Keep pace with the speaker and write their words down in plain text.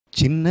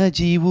చిన్న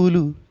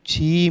జీవులు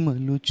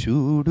చీమలు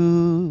చూడు,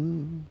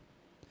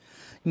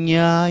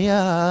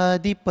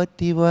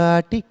 న్యాయాధిపతి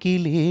వాటికి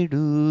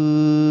లేడు.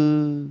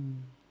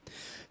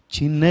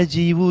 చిన్న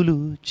జీవులు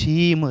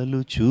చీమలు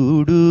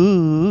చూడు,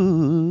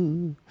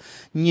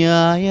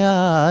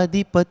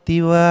 న్యాయాధిపతి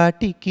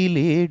వాటికి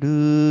లేడు.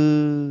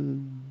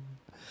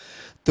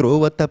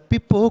 త్రోవ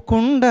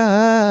తప్పిపోకుండా,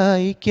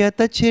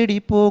 ఐక్యత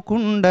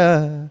చెడిపోకుండా,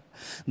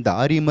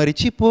 దారి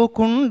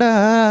మరిచిపోకుండా,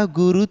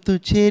 గురుతు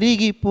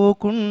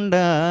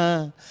చెరిగిపోకుండా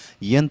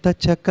ఎంత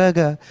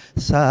చక్కగా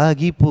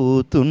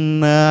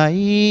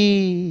సాగిపోతున్నాయి,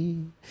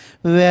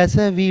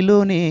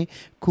 వేసవిలోనే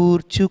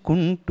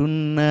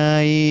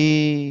కూర్చుకుంటున్నాయి,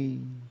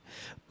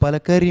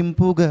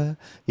 పలకరింపుగా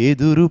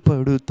ఎదురు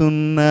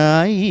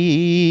పడుతున్నాయి,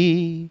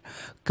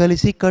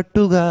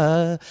 కలిసికట్టుగా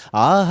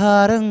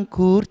ఆహారం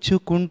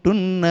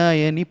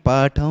కూర్చుకుంటున్నాయని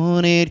పాఠం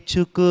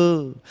నేర్చుకో,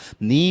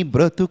 నీ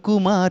బ్రతుకు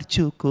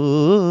మార్చుకో.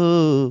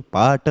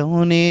 పాఠం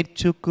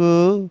నేర్చుకో,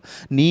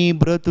 నీ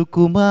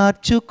బ్రతుకు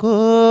మార్చుకో.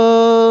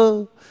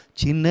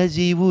 చిన్న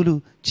జీవులు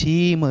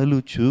చీమలు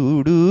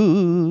చూడు,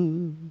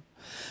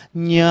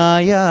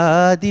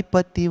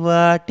 న్యాయాధిపతి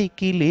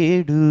వాటికి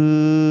లేడు.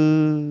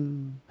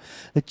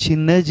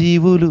 చిన్న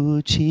జీవులు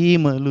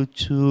చీమలు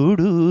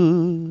చూడు,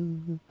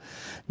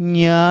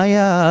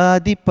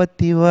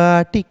 న్యాయాధిపతి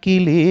వాటికి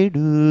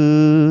లేడు.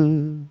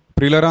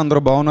 ప్రియులారా, అందరూ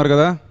బాగున్నారు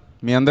కదా?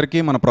 మీ అందరికీ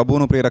మన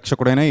ప్రభువును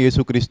ప్రియరక్షకుడైన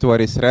యేసుక్రీస్తు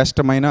వారి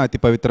శ్రేష్టమైన అతి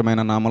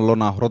పవిత్రమైన నామంలో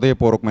నా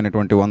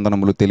హృదయపూర్వకమైనటువంటి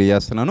వందనములు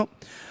తెలియజేస్తున్నాను.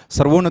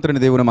 సర్వోన్నతుని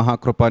దేవుని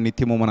మహాకృప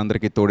నిత్యము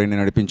మనందరికీ తోడైన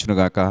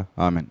నడిపించునుగాక.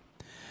 ఆమెన్.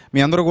 మీ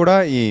అందరూ కూడా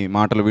ఈ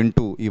మాటలు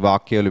వింటూ, ఈ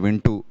వాక్యాలు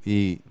వింటూ, ఈ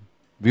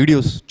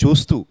వీడియోస్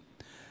చూస్తూ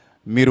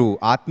మీరు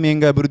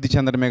ఆత్మీయంగా అభివృద్ధి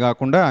చెందడమే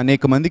కాకుండా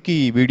అనేక మందికి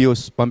ఈ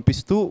వీడియోస్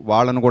పంపిస్తూ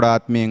వాళ్ళను కూడా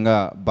ఆత్మీయంగా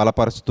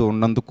బలపరుస్తూ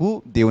ఉన్నందుకు,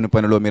 దేవుని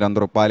పనిలో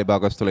మీరందరూ పాలి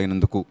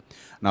భాగస్తులైనందుకు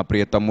నా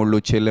ప్రియ తమ్ముళ్ళు,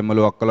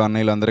 చెల్లెమ్మలు, అక్కలు,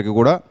 అన్నయ్యలు అందరికీ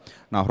కూడా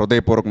నా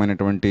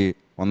హృదయపూర్వకమైనటువంటి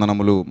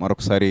వందనములు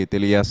మరొకసారి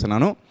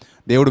తెలియజేస్తున్నాను.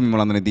 దేవుడు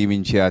మిమ్మల్ని అందరినీ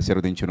దీవించి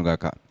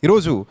ఆశీర్వదించునుగాక.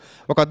 ఈరోజు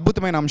ఒక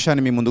అద్భుతమైన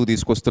అంశాన్ని మీ ముందుకు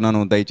తీసుకొస్తున్నాను.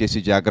 దయచేసి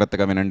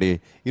జాగ్రత్తగా వినండి.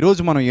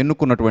 ఈరోజు మనం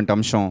ఎన్నుకున్నటువంటి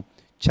అంశం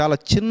చాలా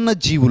చిన్న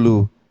జీవులు,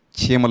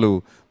 చీమలు.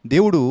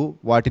 దేవుడు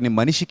వాటిని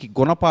మనిషికి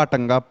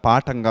గుణపాఠంగా,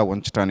 పాఠంగా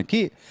ఉంచడానికి,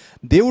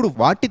 దేవుడు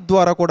వాటి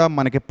ద్వారా కూడా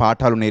మనకి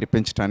పాఠాలు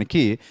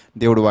నేర్పించడానికి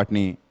దేవుడు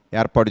వాటిని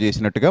ఏర్పాటు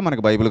చేసినట్టుగా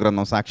మనకు బైబిల్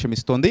గ్రంథం సాక్ష్యం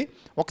ఇస్తోంది.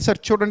 ఒకసారి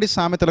చూడండి,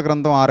 సామెతల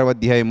గ్రంథం 6వ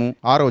అధ్యాయము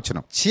 6వ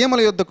వచనం. చీమల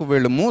యొద్దకు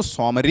వెళ్ళుము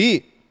సోమరి.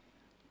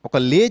 ఒక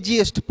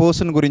లేజియెస్ట్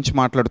పర్సన్ గురించి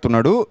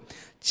మాట్లాడుతున్నాడు.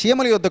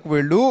 చీమల యొద్దకు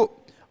వెళ్ళు,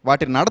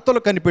 వాటి నడతలు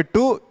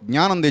కనిపెట్టు,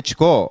 జ్ఞానం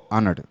తెచ్చుకో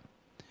అన్నాడు.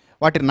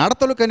 వాటి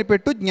నడతలు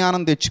కనిపెట్టు,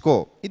 జ్ఞానం తెచ్చుకో.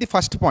 ఇది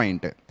ఫస్ట్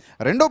పాయింట్.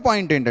 రెండో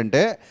పాయింట్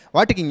ఏంటంటే,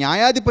 వాటికి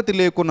న్యాయాధిపతి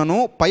లేకున్నను,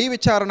 పై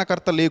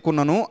విచారణకర్త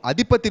లేకున్నను,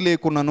 అధిపతి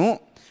లేకున్నను,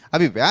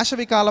 అవి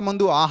వేసవి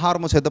కాలమందు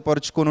ఆహారము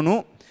సిద్ధపరచుకొనును,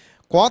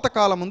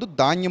 కోతకాలమందు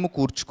ధాన్యము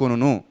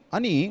కూర్చుకొనును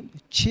అని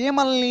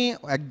చీమల్ని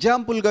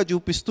ఎగ్జాంపుల్గా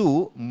చూపిస్తూ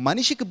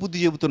మనిషికి బుద్ధి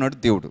చెబుతున్నాడు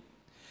దేవుడు.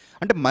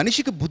 అంటే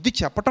మనిషికి బుద్ధి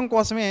చెప్పటం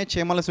కోసమే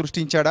చీమలను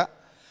సృష్టించాడా?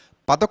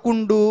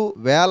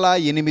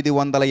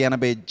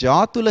 11,880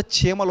 జాతుల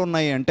చీమలు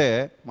ఉన్నాయి అంటే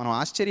మనం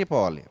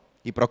ఆశ్చర్యపోవాలి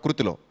ఈ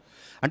ప్రకృతిలో.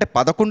 అంటే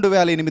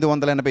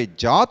 11,880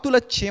 జాతుల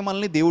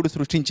చీమల్ని దేవుడు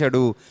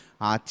సృష్టించాడు.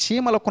 ఆ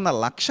చీమలకున్న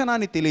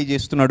లక్షణాన్ని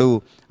తెలియజేస్తున్నాడు,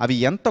 అవి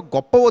ఎంత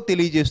గొప్పవో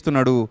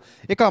తెలియజేస్తున్నాడు.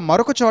 ఇక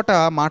మరొక చోట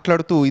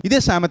మాట్లాడుతూ ఇదే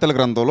సామెతల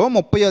గ్రంథంలో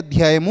 30వ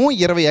అధ్యాయము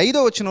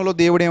 25వ వచనంలో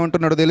దేవుడు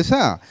ఏమంటున్నాడో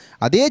తెలుసా?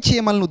 అదే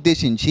చీమలను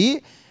ఉద్దేశించి,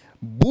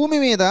 భూమి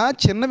మీద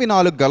చిన్నవి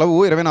 4 గలవు,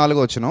 24వ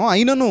వచనం,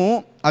 అయినను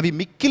అవి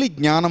మిక్కిలి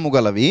జ్ఞానము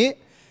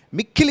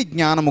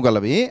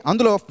గలవి.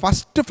 అందులో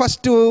ఫస్ట్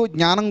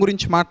జ్ఞానం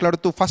గురించి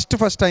మాట్లాడుతూ ఫస్ట్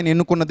ఆయన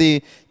ఎన్నుకున్నది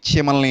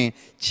చీమల్ని.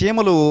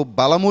 చీమలు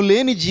బలము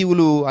లేని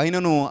జీవులు,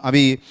 అయినను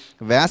అవి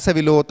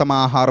వేసవిలో తమ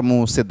ఆహారము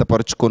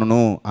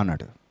సిద్ధపరచుకొనును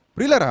అన్నాడు.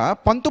 ప్రియులారా,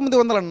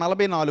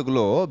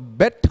 1944లో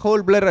బెట్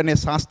హోల్బ్లర్ అనే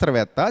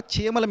శాస్త్రవేత్త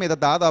చీమల మీద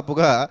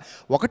దాదాపుగా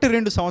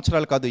 1-2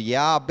 సంవత్సరాలు కాదు,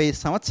 50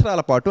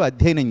 సంవత్సరాల పాటు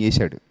అధ్యయనం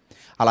చేశాడు.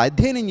 అలా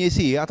అధ్యయనం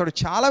చేసి అతడు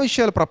చాలా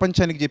విషయాలు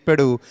ప్రపంచానికి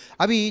చెప్పాడు.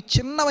 అవి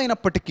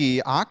చిన్నవైనప్పటికీ,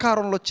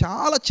 ఆకారంలో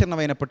చాలా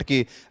చిన్నవైనప్పటికీ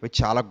అవి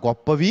చాలా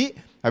గొప్పవి,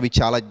 అవి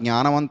చాలా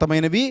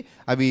జ్ఞానవంతమైనవి,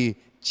 అవి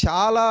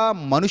చాలా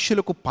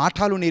మనుషులకు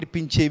పాఠాలు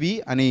నేర్పించేవి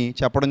అని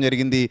చెప్పడం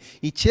జరిగింది.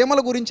 ఈ చీమల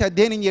గురించి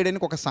అధ్యయనం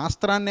చేయడానికి ఒక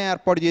శాస్త్రాన్నే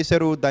ఏర్పాటు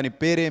చేశారు. దాని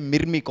పేరే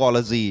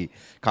మిర్మికాలజీ.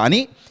 కానీ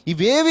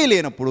ఇవేవీ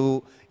లేనప్పుడు,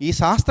 ఈ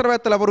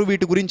శాస్త్రవేత్తలు ఎవరు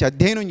వీటి గురించి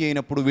అధ్యయనం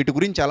చేయనప్పుడు, వీటి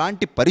గురించి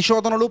అలాంటి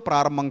పరిశోధనలు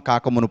ప్రారంభం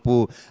కాకమునుపు,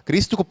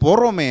 క్రీస్తుకు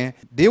పూర్వమే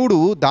దేవుడు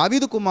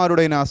దావీదు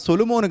కుమారుడైన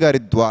సొలొమోను గారి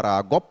ద్వారా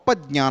గొప్ప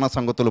జ్ఞాన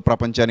సంగతులు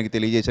ప్రపంచానికి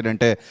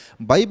తెలియజేశాడంటే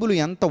బైబిల్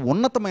ఎంత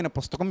ఉన్నతమైన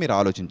పుస్తకం మీరు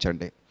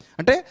ఆలోచించండి.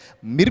 అంటే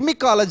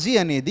మిర్మికాలజీ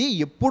అనేది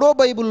ఎప్పుడో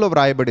బైబిల్లో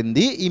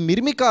వ్రాయబడింది. ఈ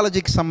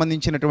మిర్మికాలజీకి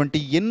సంబంధించినటువంటి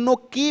ఎన్నో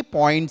కీ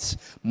పాయింట్స్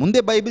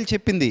ముందే బైబిల్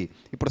చెప్పింది.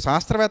 ఇప్పుడు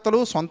శాస్త్రవేత్తలు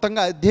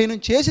సొంతంగా అధ్యయనం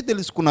చేసి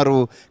తెలుసుకున్నారు,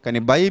 కానీ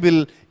బైబిల్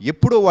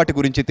ఎప్పుడో వాటి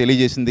గురించి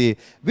తెలియజేసింది.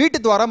 వీటి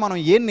ద్వారా మనం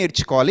ఏం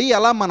నేర్చుకోవాలి,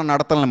 ఎలా మన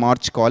నడతలను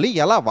మార్చుకోవాలి,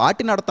 ఎలా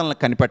వాటి నడతలను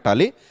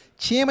కనిపెట్టాలి.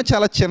 చీమ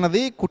చాలా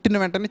చిన్నది, కుట్టిన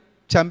వెంటనే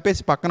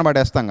చంపేసి పక్కన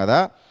పడేస్తాం కదా,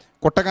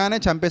 కుట్టగానే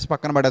చంపేసి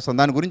పక్కన పడేస్తాం.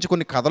 దాని గురించి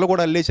కొన్ని కథలు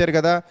కూడా అల్లేశారు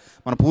కదా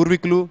మన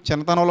పూర్వీకులు.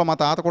 చిన్నతనంలో మా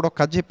తాత కూడా ఒక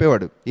కథ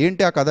చెప్పేవాడు.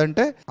 ఏంటి ఆ కథ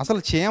అంటే, అసలు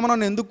చీమ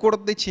నన్ను ఎందుకు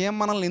కొడుద్ది, చీమ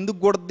మనల్ని ఎందుకు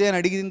కొడుద్ది అని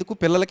అడిగేందుకు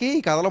పిల్లలకి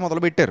ఈ కథలో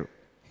మొదలుపెట్టారు.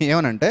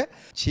 ఏమనంటే,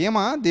 చీమ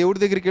దేవుడి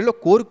దగ్గరికి వెళ్ళి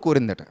ఒక కోరిక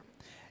కోరిందట.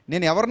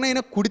 నేను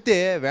ఎవరినైనా కుడితే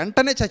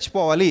వెంటనే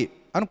చచ్చిపోవాలి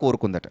అని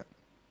కోరుకుందట.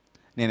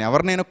 నేను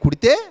ఎవరినైనా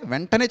కుడితే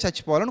వెంటనే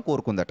చచ్చిపోవాలని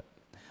కోరుకుందట.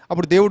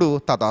 అప్పుడు దేవుడు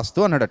తదాస్తు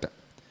అన్నాడట.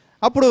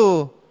 అప్పుడు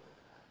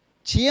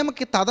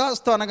చీమకి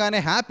తదాస్తు అనగానే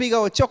హ్యాపీగా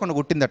వచ్చి ఒకరిని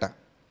కుట్టిందట.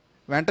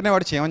 వెంటనే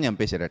వాడు చీమని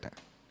చంపేశాడట.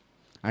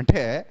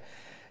 అంటే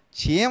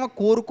చీమ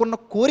కోరుకున్న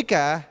కోరిక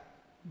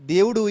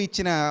దేవుడు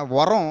ఇచ్చిన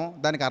వరం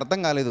దానికి అర్థం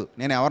కాలేదు.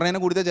 నేను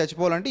ఎవరినైనా కుడితే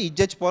చచ్చిపోవాలంటే ఇది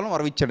చచ్చిపోవాలని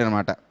వరం ఇచ్చాడు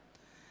అనమాట.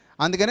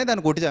 అందుకనే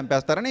దాన్ని కొట్టి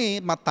చంపేస్తారని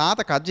మా తాత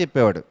కథ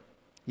చెప్పేవాడు.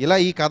 ఇలా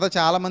ఈ కథ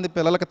చాలామంది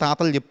పిల్లలకి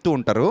తాతలు చెప్తూ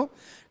ఉంటారు.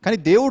 కానీ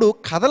దేవుడు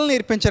కథలు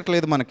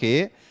నేర్పించట్లేదు మనకి.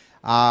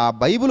 ఆ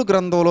బైబిల్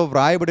గ్రంథంలో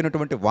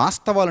వ్రాయబడినటువంటి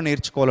వాస్తవాలు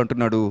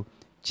నేర్చుకోవాలంటున్నాడు.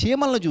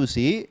 చీమలను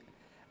చూసి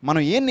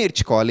మనం ఏం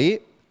నేర్చుకోవాలి,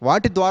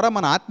 వాటి ద్వారా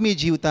మన ఆత్మీయ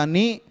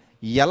జీవితాన్ని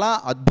ఎలా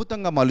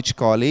అద్భుతంగా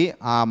మలుచుకోవాలి,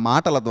 ఆ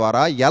మాటల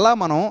ద్వారా ఎలా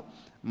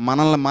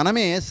మనల్ని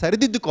మనమే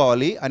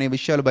సరిదిద్దుకోవాలి అనే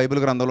విషయాలు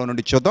బైబిల్ గ్రంథంలో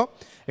నుండి చూద్దాం.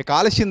 ఇక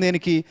ఆలస్యం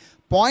దేనికి,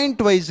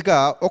 పాయింట్ వైజ్గా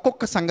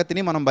ఒక్కొక్క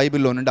సంగతిని మనం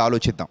బైబిల్లో నుండి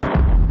ఆలోచిద్దాం.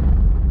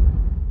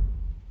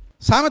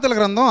 సామెతల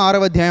గ్రంథం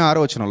 6వ అధ్యాయం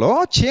 6వ వచనంలో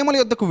చీమల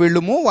యొద్దకు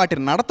వెళ్ళుము, వాటి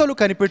నడతలు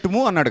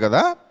కనిపెట్టుము అన్నాడు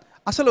కదా.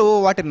 అసలు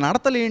వాటి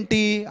నడతలు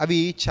ఏంటి? అవి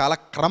చాలా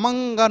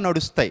క్రమంగా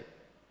నడుస్తాయి.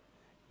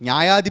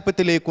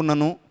 న్యాయాధిపతి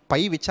లేకున్నను,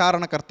 పై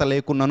విచారణకర్త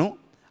లేకున్నను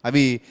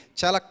అవి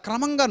చాలా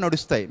క్రమంగా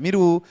నడుస్తాయి.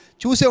 మీరు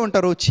చూసే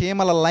ఉంటారు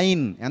చీమల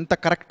లైన్ ఎంత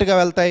కరెక్ట్గా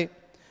వెళ్తాయి.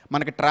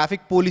 మనకి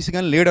ట్రాఫిక్ పోలీస్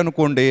కానీ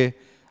లేడనుకోండి,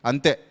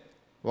 అంతే,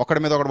 ఒకడి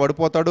మీద ఒకడు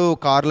పడిపోతాడు.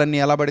 కార్లన్నీ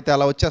ఎలా పడితే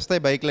అలా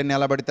వచ్చేస్తాయి, బైక్లన్నీ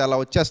ఎలా పడితే అలా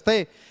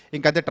వచ్చేస్తాయి.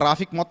 ఇంకంతే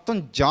ట్రాఫిక్ మొత్తం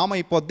జామ్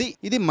అయిపోద్ది.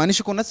 ఇది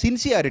మనిషికున్న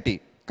సిన్సియారిటీ.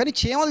 కానీ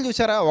చీమలు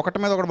చూసారా, ఒకటి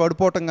మీద ఒకటి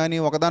పడిపోవటం కానీ,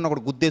 ఒకదాన్ని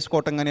ఒకటి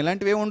గుద్దేసుకోవటం కానీ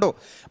ఇలాంటివి ఏమి ఉండవు.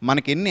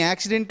 మనకి ఎన్ని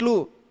యాక్సిడెంట్లు,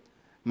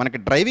 మనకి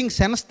డ్రైవింగ్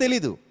సెన్స్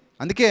తెలీదు.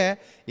 అందుకే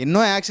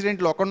ఎన్నో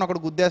యాక్సిడెంట్లు, ఒకడినొకడు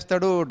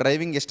గుద్దేస్తాడు,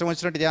 డ్రైవింగ్ ఇష్టం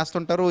వచ్చినట్టు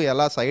చేస్తుంటారు,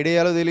 ఎలా సైడ్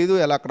వేయాలో తెలియదు,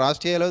 ఎలా క్రాస్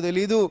చేయాలో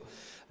తెలియదు,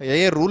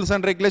 ఏ రూల్స్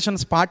అండ్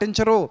రెగ్యులేషన్స్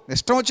పాటించరు,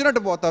 ఇష్టం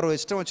వచ్చినట్టు పోతారు,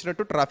 ఇష్టం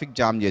వచ్చినట్టు ట్రాఫిక్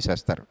జామ్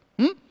చేసేస్తారు.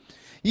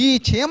 ఈ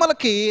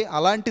చీమలకి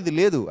అలాంటిది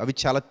లేదు. అవి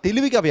చాలా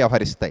తెలివిగా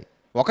వ్యవహరిస్తాయి.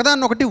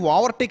 ఒకదాన్నొకటి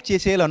ఓవర్టేక్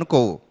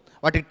చేసేయాలనుకోవు.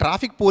 వాటికి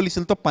ట్రాఫిక్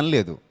పోలీసులతో పని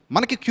లేదు.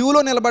 మనకి క్యూలో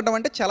నిలబడడం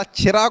అంటే చాలా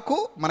చిరాకు,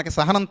 మనకి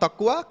సహనం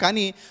తక్కువ.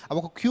 కానీ అవి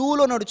ఒక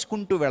క్యూలో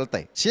నడుచుకుంటూ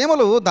వెళ్తాయి.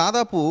 చీమలు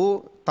దాదాపు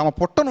తమ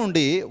పుట్ట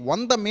నుండి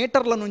 100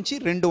 మీటర్ల నుంచి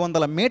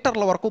 200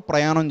 మీటర్ల వరకు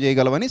ప్రయాణం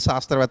చేయగలవని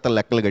శాస్త్రవేత్తలు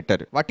లెక్కలు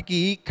కట్టారు. వాటికి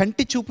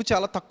కంటి చూపు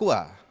చాలా తక్కువ.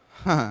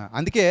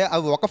 అందుకే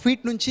అవి 1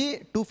 ఫీట్ నుంచి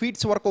 2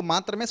 ఫీట్స్ వరకు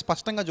మాత్రమే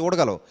స్పష్టంగా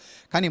చూడగలవు.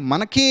 కానీ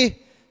మనకి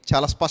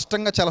చాలా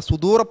స్పష్టంగా చాలా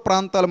సుదూర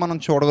ప్రాంతాలు మనం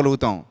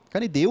చూడగలుగుతాం.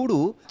 కానీ దేవుడు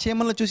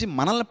చీమలను చూసి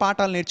మనల్ని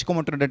పాఠాలు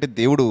నేర్చుకోమంటున్నట్టే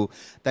దేవుడు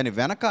దాని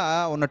వెనక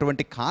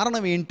ఉన్నటువంటి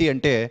కారణం ఏంటి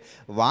అంటే,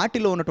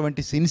 వాటిలో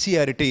ఉన్నటువంటి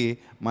సిన్సియారిటీ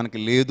మనకి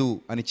లేదు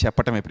అని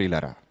చెప్పటమే.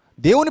 ప్రియులారా,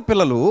 దేవుని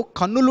పిల్లలు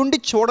కన్నులుండి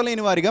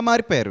చూడలేని వారిగా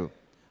మారిపోయారు.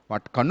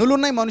 వాటి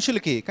కన్నులున్నాయి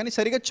మనుషులకి, కానీ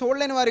సరిగా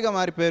చూడలేని వారిగా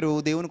మారిపోయారు.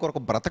 దేవుని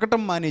కొరకు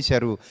బ్రతకటం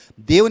మానేశారు,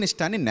 దేవుని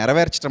ఇష్టాన్ని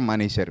నెరవేర్చడం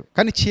మానేశారు.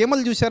 కానీ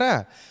చీమలు చూసారా,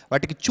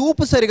 వాటికి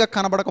చూపు సరిగా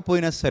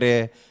కనబడకపోయినా సరే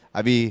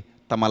అవి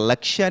తమ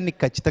లక్ష్యాన్ని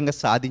ఖచ్చితంగా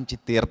సాధించి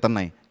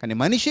తీరుతున్నాయి. కానీ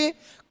మనిషి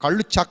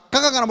కళ్ళు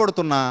చక్కగా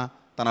కనబడుతున్నా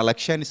తన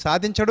లక్ష్యాన్ని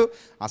సాధించడు.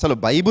 అసలు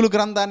బైబిల్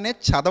గ్రంథాన్నే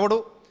చదవడు.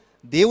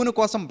 దేవుని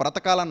కోసం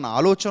బ్రతకాలన్న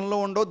ఆలోచనలో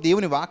ఉండదు,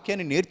 దేవుని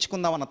వాక్యాన్ని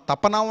నేర్చుకుందామన్న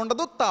తపన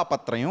ఉండదు,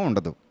 తాపత్రయం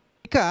ఉండదు.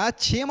 ఇక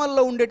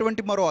చీమల్లో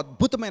ఉండేటువంటి మరో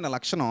అద్భుతమైన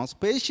లక్షణం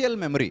స్పేషియల్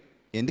మెమరీ.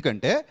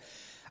 ఎందుకంటే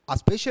ఆ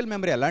స్పేషియల్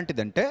మెమరీ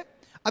ఎలాంటిదంటే,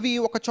 అవి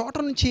ఒక చోట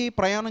నుంచి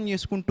ప్రయాణం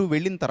చేసుకుంటూ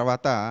వెళ్ళిన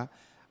తర్వాత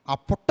ఆ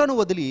పుట్టను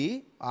వదిలి,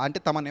 అంటే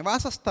తమ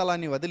నివాస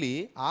స్థలాన్ని వదిలి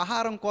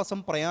ఆహారం కోసం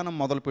ప్రయాణం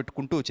మొదలు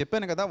పెట్టుకుంటూ,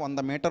 చెప్పాను కదా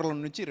 100 మీటర్ల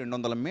నుంచి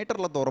 200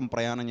 మీటర్ల దూరం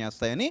ప్రయాణం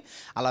చేస్తాయని.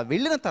 అలా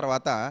వెళ్ళిన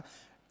తర్వాత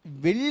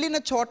వెళ్ళిన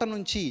చోట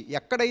నుంచి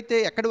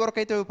ఎక్కడి వరకు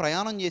అయితే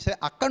ప్రయాణం చేసే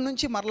అక్కడి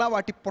నుంచి మరలా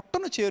వాటి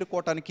పుట్టను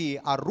చేరుకోవటానికి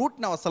ఆ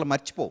రూట్ని అసలు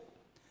మర్చిపోవు.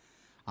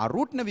 ఆ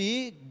రూట్నవి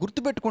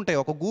గుర్తుపెట్టుకుంటాయి.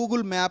 ఒక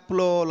గూగుల్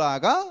మ్యాప్లో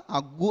లాగా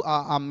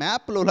ఆ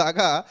మ్యాప్లో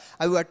లాగా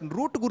అవి వాటిని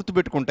రూట్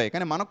గుర్తుపెట్టుకుంటాయి.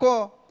 కానీ మనకో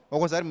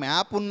ఒకసారి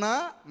మ్యాప్ ఉన్నా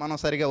మనం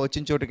సరిగా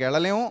వచ్చిన చోటుకి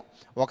వెళ్ళలేము.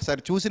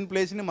 ఒకసారి చూసిన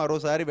ప్లేస్ని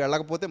మరోసారి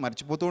వెళ్ళకపోతే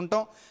మర్చిపోతూ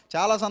ఉంటాం.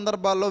 చాలా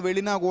సందర్భాల్లో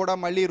వెళ్ళినా కూడా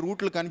మళ్ళీ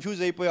రూట్లు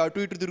కన్ఫ్యూజ్ అయిపోయి అటు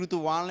ఇటు తిరుగుతూ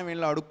వాళ్ళని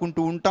వెళ్ళి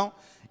అడుక్కుంటూ ఉంటాం.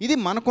 ఇది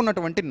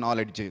మనకున్నటువంటి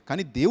నాలెడ్జ్.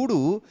 కానీ దేవుడు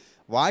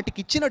వాటికి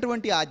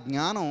ఇచ్చినటువంటి ఆ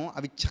జ్ఞానం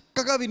అవి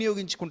చక్కగా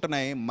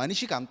వినియోగించుకుంటున్నాయి.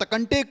 మనిషికి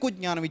అంతకంటే ఎక్కువ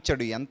జ్ఞానం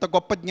ఇచ్చాడు. ఎంత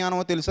గొప్ప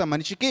జ్ఞానమో తెలుసా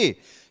మనిషికి?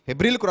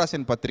 హెబ్రీలకు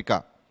రాసిన పత్రిక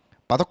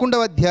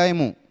 11వ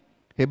అధ్యాయము,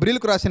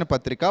 హెబ్రీలకు రాసిన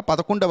పత్రిక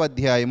 11వ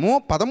అధ్యాయము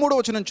 13వ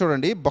వచనం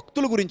చూడండి.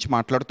 భక్తుల గురించి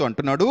మాట్లాడుతూ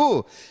అంటున్నాడు,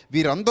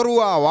 వీరందరూ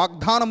ఆ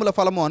వాగ్దానముల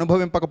ఫలము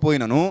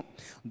అనుభవింపకపోయినను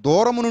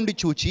దూరము నుండి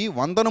చూచి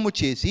వందనము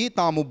చేసి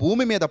తాము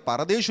భూమి మీద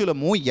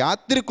పరదేశులము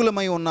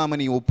యాత్రికులమై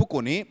ఉన్నామని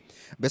ఒప్పుకొని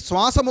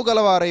విశ్వాసము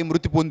గలవారై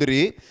మృతి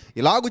పొందిరి.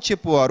 ఇలాగు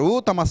చెప్పువారు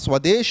తమ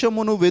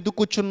స్వదేశమును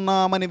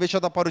వెదుకుచున్నామని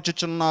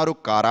విషదపరుచుచున్నారు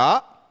కారా.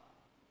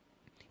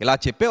 ఇలా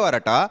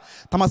చెప్పేవారట,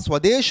 తమ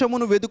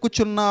స్వదేశమును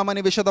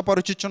వెదుకుచున్నామని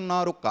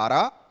విషదపరుచుచున్నారు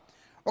కారా.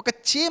 ఒక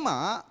చీమ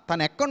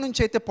తను ఎక్కడి నుంచి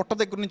అయితే పుట్ట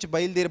దగ్గర నుంచి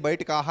బయలుదేరి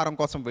బయటకు ఆహారం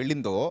కోసం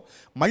వెళ్ళిందో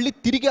మళ్ళీ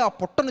తిరిగి ఆ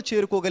పుట్టను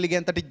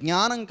చేరుకోగలిగేంతటి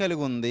జ్ఞానం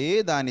కలిగి ఉంది.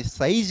 దాని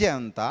సైజ్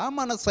ఎంత,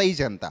 మన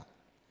సైజ్ ఎంత?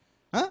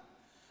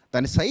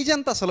 దాని సైజ్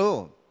ఎంత అసలు,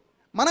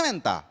 మనం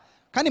ఎంత?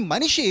 కానీ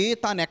మనిషి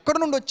తాను ఎక్కడి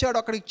నుండి వచ్చాడో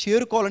అక్కడికి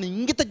చేరుకోవాలని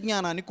ఇంగిత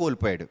జ్ఞానాన్ని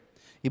కోల్పోయాడు.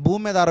 ఈ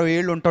భూమి మీద 60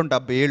 ఏళ్ళు ఉంటాం,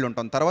 70 ఏళ్ళు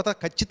ఉంటాం, తర్వాత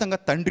ఖచ్చితంగా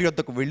తండ్రి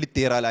వద్దకు వెళ్ళి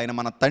తీరాలి. ఆయన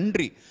మన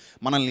తండ్రి,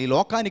 మనల్ని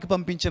లోకానికి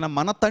పంపించిన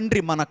మన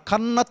తండ్రి, మన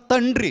కన్న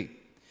తండ్రి.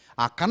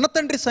 ఆ కన్న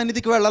తండ్రి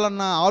సన్నిధికి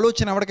వెళ్ళాలన్న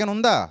ఆలోచన ఎవరికైనా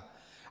ఉందా?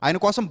 ఆయన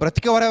కోసం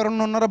బ్రతికేవారు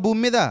ఎవరైనా ఉన్నారా భూమి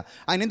మీద?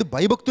 ఆయన ఎందుకు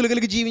భయభక్తులు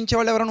కలిగి జీవించే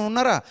వాళ్ళు ఎవరైనా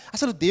ఉన్నారా?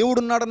 అసలు దేవుడు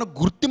ఉన్నాడన్న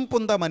గుర్తింపు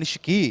ఉందా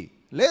మనిషికి?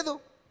 లేదు.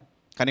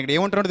 కానీ ఇక్కడ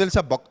ఏమంటున్నాడో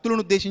తెలుసా?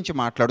 భక్తులను ఉద్దేశించి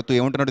మాట్లాడుతూ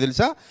ఏమంటున్నాడో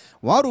తెలుసా?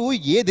 వారు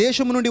ఏ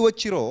దేశము నుండి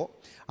వచ్చిరో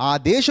ఆ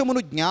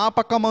దేశమును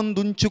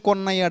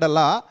జ్ఞాపకమందుంచుకొన్న ఎడల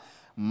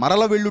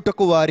మరల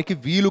వెళ్ళుటకు వారికి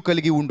వీలు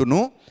కలిగి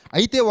ఉండును.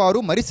 అయితే వారు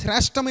మరి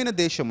శ్రేష్టమైన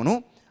దేశమును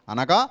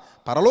అనగా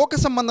పరలోక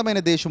సంబంధమైన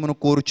దేశమును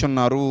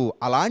కోరుచున్నారు.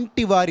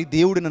 అలాంటి వారి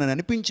దేవుడిని నన్ను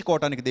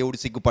అనిపించుకోవటానికి దేవుడు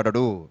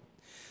సిగ్గుపడడు.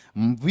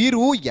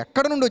 వీరు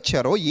ఎక్కడ నుండి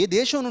వచ్చారో, ఏ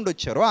దేశం నుండి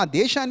వచ్చారో ఆ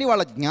దేశాన్ని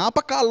వాళ్ళ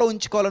జ్ఞాపకాల్లో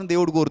ఉంచుకోవాలని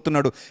దేవుడు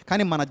కోరుతున్నాడు.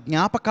 కానీ మన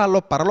జ్ఞాపకాల్లో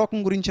పరలోకం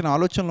గురించిన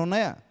ఆలోచనలు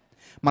ఉన్నాయా?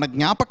 మన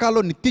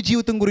జ్ఞాపకాల్లో నిత్య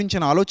జీవితం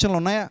గురించిన ఆలోచనలు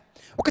ఉన్నాయా?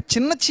 ఒక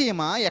చిన్న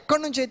చీమ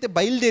ఎక్కడి నుంచి అయితే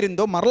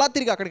బయలుదేరిందో మరలా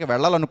తిరిగి అక్కడికి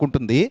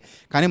వెళ్ళాలనుకుంటుంది.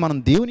 కానీ మనం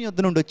దేవుని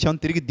యొద్ద నుండి వచ్చాం,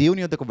 తిరిగి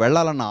దేవుని యొద్దకు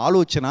వెళ్ళాలన్న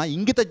ఆలోచన,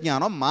 ఇంగిత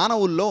జ్ఞానం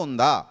మానవుల్లో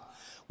ఉందా?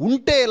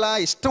 ఉంటే ఇలా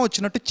ఇష్టం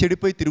వచ్చినట్టు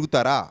చెడిపోయి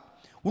తిరుగుతారా?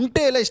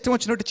 ఉంటే ఇలా ఇష్టం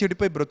వచ్చినట్టు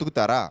చెడిపోయి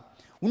బ్రతుకుతారా?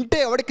 ఉంటే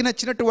ఎవడికి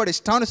నచ్చినట్టు వాడు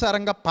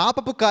ఇష్టానుసారంగా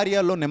పాపపు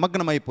కార్యాల్లో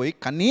నిమగ్నమైపోయి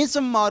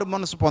కనీసం మారు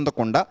మనసు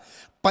పొందకుండా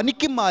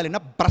పనికి మాలిన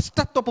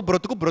భ్రష్టత్వపు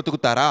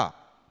బ్రతుకుతారా?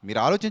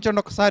 మీరు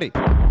ఆలోచించండి ఒకసారి.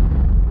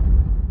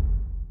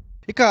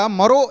 ఇక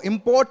మరో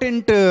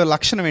ఇంపార్టెంట్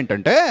లక్షణం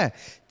ఏంటంటే,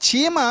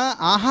 చీమ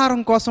ఆహారం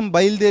కోసం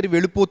బయలుదేరి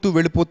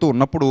వెళ్ళిపోతూ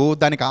ఉన్నప్పుడు,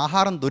 దానికి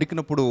ఆహారం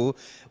దొరికినప్పుడు,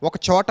 ఒక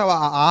చోట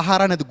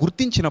ఆహారాన్ని అది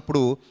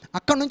గుర్తించినప్పుడు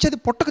అక్కడ నుంచి అది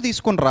పుట్టకు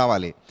తీసుకొని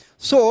రావాలి.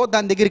 సో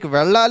దాని దగ్గరికి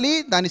వెళ్ళాలి,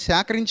 దాన్ని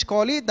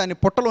సేకరించుకోవాలి, దాన్ని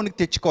పుట్టలోనికి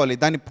తెచ్చుకోవాలి,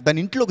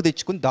 దాని ఇంట్లోకి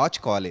తెచ్చుకొని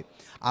దాచుకోవాలి.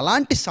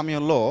 అలాంటి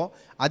సమయంలో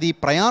అది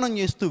ప్రయాణం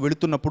చేస్తూ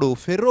వెళుతున్నప్పుడు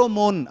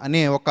ఫెరోమోన్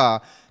అనే ఒక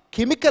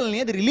కెమికల్ని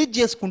అది రిలీజ్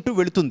చేసుకుంటూ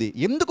వెళుతుంది.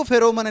 ఎందుకు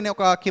ఫెరోమోన్ అనే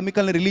ఒక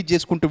కెమికల్ని రిలీజ్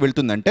చేసుకుంటూ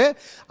వెళుతుందంటే,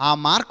 ఆ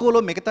మార్గంలో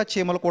మిగతా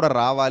చీమలు కూడా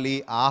రావాలి,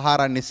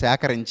 ఆహారాన్ని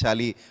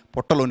సేకరించాలి,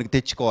 పుట్టలోనికి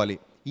తెచ్చుకోవాలి.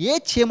 ఏ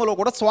చీమలో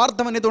కూడా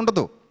స్వార్థం అనేది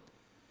ఉండదు.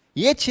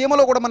 ఏ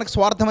చీమలో కూడా మనకు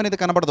స్వార్థం అనేది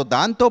కనబడదు.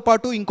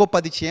 దాంతోపాటు ఇంకో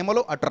 10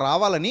 చీమలు అటు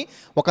రావాలని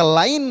ఒక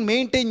లైన్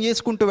మెయింటైన్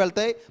చేసుకుంటూ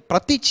వెళ్తాయి.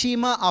 ప్రతి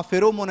చీమ ఆ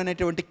ఫెరోమోన్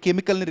అనేటువంటి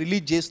కెమికల్ని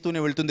రిలీజ్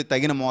చేస్తూనే వెళ్తుంది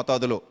తగిన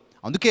మోతాదులో.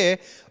 అందుకే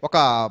ఒక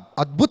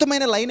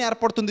అద్భుతమైన లైన్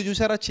ఏర్పడుతుంది.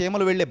 చూసారా,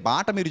 చీమలు వెళ్ళే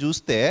బాట మీరు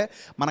చూస్తే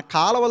మన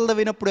కాలవల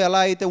తవ్వినప్పుడు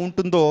ఎలా అయితే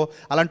ఉంటుందో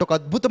అలాంటి ఒక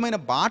అద్భుతమైన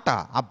బాట.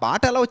 ఆ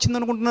బాట ఎలా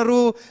వచ్చిందనుకుంటున్నారు?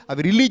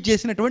 అవి రిలీజ్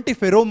చేసినటువంటి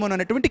ఫెరోమోన్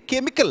అనేటువంటి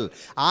కెమికల్.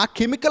 ఆ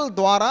కెమికల్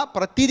ద్వారా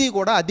ప్రతిదీ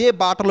కూడా అదే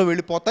బాటలో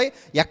వెళ్ళిపోతాయి.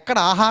 ఎక్కడ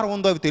ఆహారం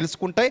ఉందో అవి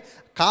తెలుసుకుంటాయి,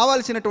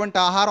 కావాల్సినటువంటి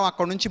ఆహారం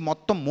అక్కడ నుంచి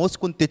మొత్తం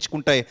మోసుకొని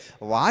తెచ్చుకుంటాయి.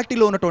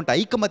 వాటిలో ఉన్నటువంటి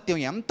ఐకమత్యం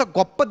ఎంత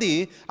గొప్పది!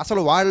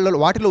 అసలు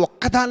వాటిలో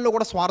ఒక్కదానిలో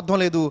కూడా స్వార్థం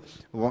లేదు.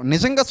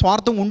 నిజంగా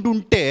స్వార్థం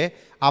ఉంటే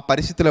ఆ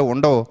పరిస్థితిలో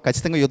ఉండవు.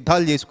 ఖచ్చితంగా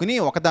యుద్ధాలు చేసుకుని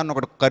ఒకదాన్ని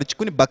ఒకటి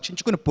కరుచుకుని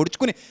భక్షించుకుని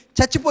పొడుచుకుని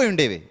చచ్చిపోయి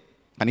ఉండేవి.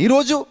 కానీ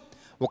ఈరోజు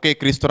ఒకే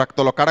క్రీస్తు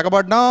రక్తంలో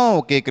కడగబడ్డాం,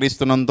 ఒకే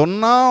క్రీస్తు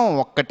నందున్నాం,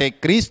 ఒక్కటే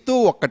క్రీస్తు,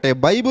 ఒక్కటే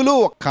బైబిలు.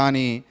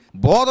 కానీ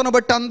బోధన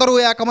బట్టి అందరూ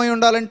ఏకమై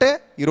ఉండాలంటే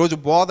ఈరోజు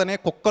బోధనే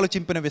కుక్కలు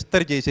చింపిన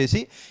విస్తరి చేసేసి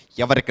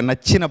ఎవరికి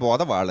నచ్చిన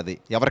బోధ వాళ్ళది,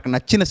 ఎవరికి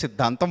నచ్చిన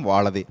సిద్ధాంతం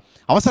వాళ్ళది.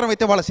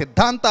 అవసరమైతే వాళ్ళ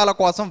సిద్ధాంతాల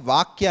కోసం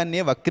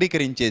వాక్యాన్నే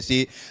వక్రీకరించేసి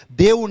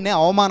దేవుణ్ణే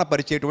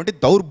అవమానపరిచేటువంటి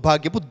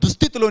దౌర్భాగ్యపు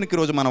దుస్థితిలోనికి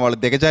ఈరోజు మన వాళ్ళు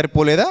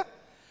దిగజారిపోలేదా?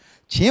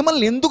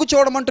 చీమల్ని ఎందుకు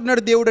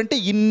చూడమంటున్నాడు దేవుడు అంటే,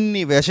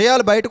 ఇన్ని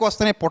విషయాలు బయటకు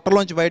వస్తున్నాయి,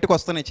 పుట్టలోంచి బయటకు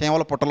వస్తున్నాయి,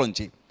 చీమల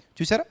పుట్టలోంచి.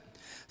 చూసారా,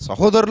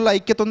 సహోదరుల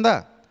ఐక్యత ఉందా?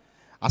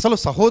 అసలు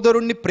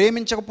సహోదరుణ్ణి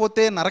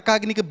ప్రేమించకపోతే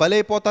నరకాగ్నికి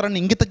బలైపోతారని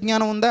ఇంగిత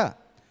జ్ఞానం ఉందా?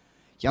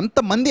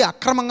 ఎంతమంది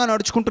అక్రమంగా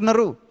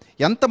నడుచుకుంటున్నారు,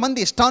 ఎంతమంది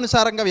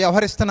ఇష్టానుసారంగా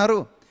వ్యవహరిస్తున్నారు,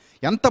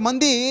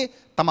 ఎంతమంది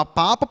తమ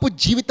పాపపు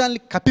జీవితాన్ని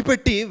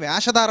కప్పిపెట్టి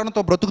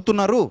వేషధారణతో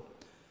బ్రతుకుతున్నారు.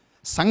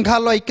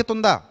 సంఘాల్లో ఐక్యత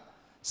ఉందా?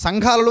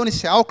 సంఘాలలోని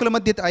సేవకుల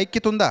మధ్య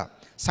ఐక్యత ఉందా?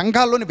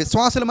 సంఘాల్లోని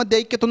విశ్వాసుల మధ్య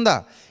ఐక్యత ఉందా?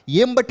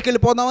 ఏం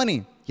బట్టుకెళ్ళిపోదామని,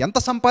 ఎంత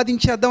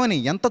సంపాదించేద్దామని,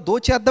 ఎంత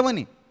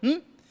దోచేద్దామని,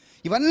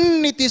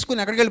 ఇవన్నీ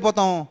తీసుకుని ఎక్కడికి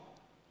వెళ్ళిపోతాం?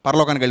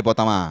 పరలోకానికి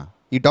వెళ్ళిపోతామా?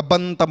 ఈ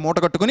డబ్బంతా మూట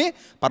కట్టుకుని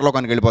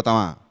పరలోకానికి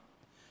వెళ్ళిపోతామా?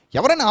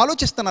 ఎవరైనా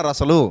ఆలోచిస్తున్నారు?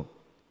 అసలు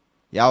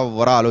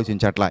ఎవరు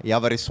ఆలోచించట్లా.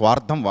 ఎవరి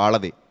స్వార్థం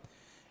వాళ్ళది,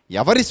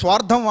 ఎవరి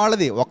స్వార్థం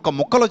వాళ్ళది. ఒక్క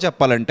ముక్కలో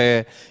చెప్పాలంటే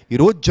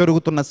ఈరోజు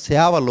జరుగుతున్న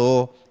సేవలో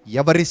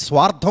ఎవరి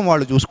స్వార్థం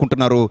వాళ్ళు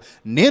చూసుకుంటున్నారు.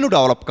 నేను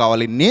డెవలప్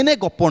కావాలి, నేనే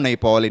గొప్పవాడిని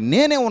అయిపోవాలి,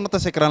 నేనే ఉన్నత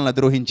శిఖరాలను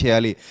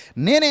అధిరోహించేయాలి,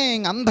 నేనే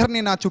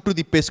అందరినీ నా చుట్టూ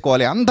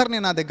తిప్పేసుకోవాలి, అందరినీ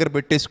నా దగ్గర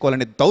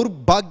పెట్టేసుకోవాలని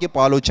దౌర్భాగ్యపు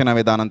ఆలోచన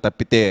విధానం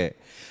తప్పితే,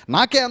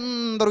 నాకే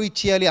అందరూ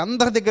ఇచ్చేయాలి,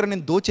 అందరి దగ్గర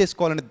నేను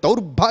దోచేసుకోవాలని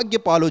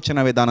దౌర్భాగ్యపు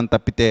ఆలోచన విధానం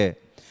తప్పితే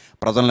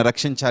ప్రజలను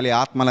రక్షించాలి,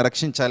 ఆత్మలను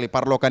రక్షించాలి,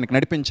 పరలోకానికి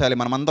నడిపించాలి,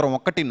 మనమందరం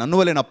ఒక్కటి, నన్ను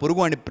వలె నా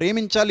పొరుగు అని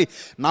ప్రేమించాలి,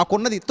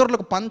 నాకున్నది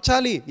ఇతరులకు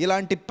పంచాలి.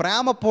 ఇలాంటి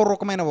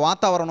ప్రేమపూర్వకమైన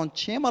వాతావరణం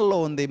చీమల్లో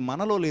ఉంది,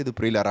 మనలో లేదు.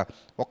 ప్రియులారా,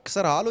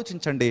 ఒక్కసారి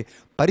ఆలోచించండి,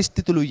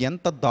 పరిస్థితులు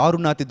ఎంత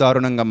దారుణాతి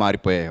దారుణంగా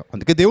మారిపోయాయో.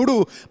 అందుకే దేవుడు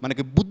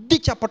మనకి బుద్ధి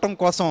చెప్పటం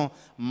కోసం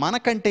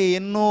మనకంటే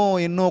ఎన్నో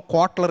ఎన్నో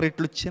కోట్ల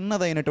రెట్లు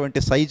చిన్నదైనటువంటి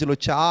సైజులో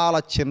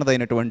చాలా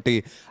చిన్నదైనటువంటి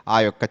ఆ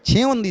యొక్క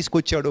చీమను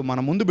తీసుకొచ్చాడు, మన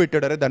ముందు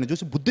పెట్టాడు. అరే దాన్ని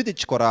చూసి బుద్ధి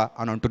తెచ్చుకోరా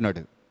అని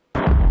అంటున్నాడు.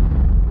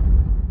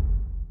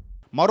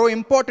 మరో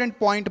ఇంపార్టెంట్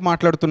పాయింట్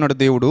మాట్లాడుతున్నాడు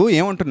దేవుడు.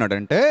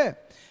 ఏమంటున్నాడంటే,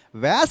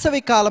 వేసవి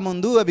కాలం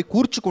ముందు అవి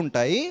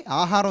కూర్చుకుంటాయి,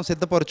 ఆహారం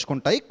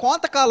సిద్ధపరుచుకుంటాయి,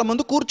 కోతకాలం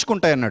ముందు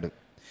కూర్చుకుంటాయి అన్నాడు.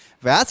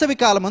 వేసవి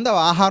కాలం ముందు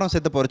అవి ఆహారం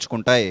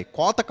సిద్ధపరుచుకుంటాయి,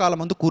 కోతకాలం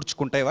ముందు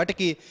కూర్చుకుంటాయి.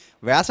 వాటికి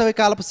వేసవి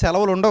కాలపు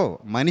సెలవులు ఉండవు.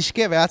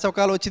 మనిషికే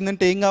వేసవికాలం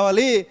వచ్చిందంటే ఏం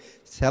కావాలి?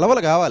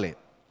 సెలవులు కావాలి.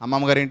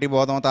 అమ్మమ్మ గారింటికి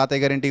పోదాం,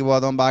 తాతయ్య గారింటికి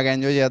పోదాం, బాగా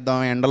ఎంజాయ్ చేద్దాం,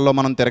 ఎండల్లో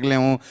మనం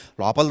తిరగలేము,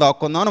 లోపల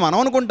దాక్కుందాం అని మనం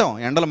అనుకుంటాం.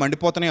 ఎండలు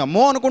మండిపోతున్నాయి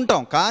అమ్మో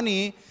అనుకుంటాం. కానీ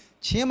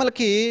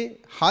చీమలకి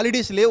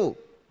హాలిడేస్ లేవు,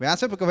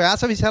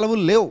 వేసవి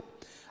సెలవులు లేవు.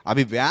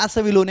 అవి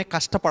వేసవిలోనే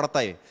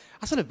కష్టపడతాయి.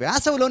 అసలు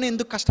వేసవిలోనే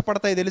ఎందుకు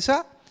కష్టపడతాయి తెలుసా?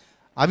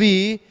 అవి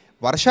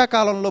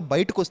వర్షాకాలంలో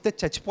బయటకు వస్తే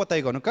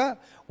చచ్చిపోతాయి కనుక,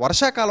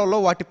 వర్షాకాలంలో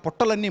వాటి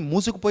పొట్టలన్నీ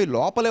మూసుకుపోయి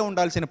లోపలే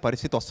ఉండాల్సిన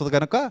పరిస్థితి వస్తుంది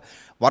కనుక,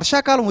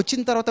 వర్షాకాలం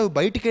వచ్చిన తర్వాత అవి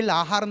బయటికి వెళ్ళి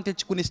ఆహారం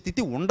తెచ్చుకునే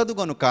స్థితి ఉండదు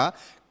కనుక,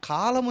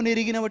 కాలము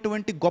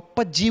నెరిగినటువంటి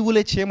గొప్ప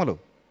జీవులే చీమలు.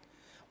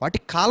 వాటి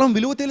కాలం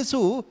విలువ తెలుసు.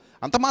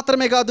 అంత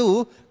మాత్రమే కాదు,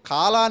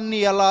 కాలాన్ని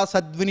ఎలా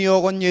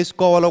సద్వినియోగం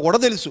చేసుకోవాలో కూడా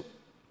తెలుసు.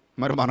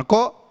 మరి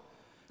మనకో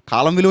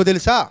కాలం విలువ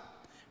తెలుసా?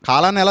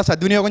 కాలాన్ని ఎలా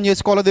సద్వినియోగం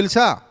చేసుకోవాలో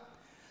తెలుసా?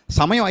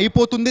 సమయం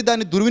అయిపోతుంది,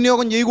 దాన్ని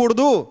దుర్వినియోగం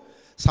చేయకూడదు.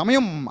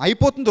 సమయం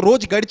అయిపోతుంది,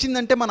 రోజు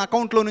గడిచిందంటే మన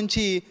అకౌంట్లో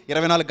నుంచి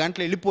 24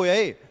 గంటలు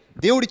వెళ్ళిపోయాయి.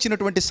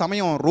 దేవుడిచ్చినటువంటి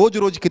సమయం రోజు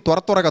రోజుకి త్వర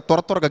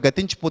త్వరగా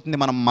గతించిపోతుంది.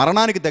 మనం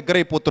మరణానికి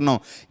దగ్గరైపోతున్నాం.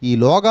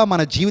 ఈలోగా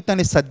మన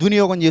జీవితాన్ని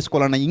సద్వినియోగం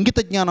చేసుకోవాలన్న ఇంగిత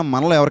జ్ఞానం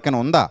మనలో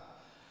ఎవరికైనా ఉందా?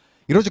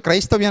 ఈరోజు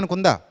క్రైస్తవ్యానికి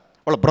ఉందా?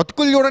 వాళ్ళ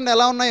బ్రతుకులు చూడండి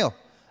ఎలా ఉన్నాయో.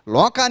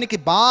 లోకానికి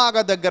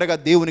బాగా దగ్గరగా,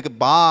 దేవునికి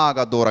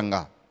బాగా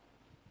దూరంగా.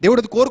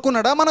 దేవుడిది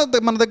కోరుకున్నాడా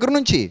మన దగ్గర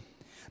నుంచి?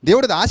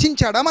 దేవుడిది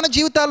ఆశించాడా మన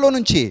జీవితాల్లో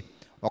నుంచి?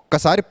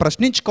 ఒక్కసారి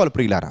ప్రశ్నించుకోవాలి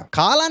ప్రియులారా.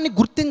 కాలాన్ని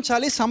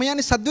గుర్తించాలి,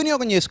 సమయాన్ని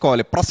సద్వినియోగం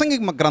చేసుకోవాలి. ప్రసంగి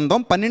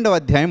గ్రంథం 12వ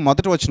అధ్యాయం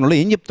 1వ వచనంలో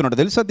ఏం చెప్తున్నాడు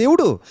తెలుసా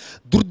దేవుడు?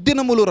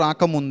 దుర్దినములు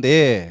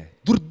రాకముందే,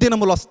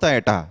 దుర్దినములు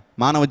వస్తాయట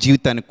మానవ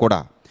జీవితానికి కూడా.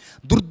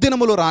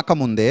 దుర్దినములు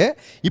రాకముందే,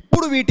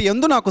 ఇప్పుడు వీటి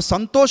యందు నాకు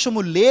సంతోషము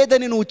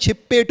లేదని నువ్వు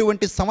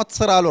చెప్పేటువంటి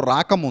సంవత్సరాలు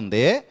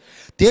రాకముందే,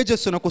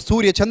 తేజస్సునకు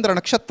సూర్య చంద్ర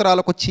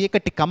నక్షత్రాలకు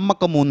చీకటి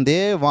కమ్మకముందే,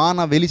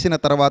 వాన వెలిసిన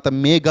తర్వాత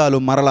మేఘాలు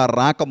మరలా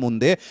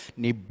రాకముందే,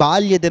 నీ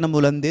బాల్య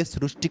దినములందే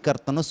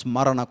సృష్టికర్తను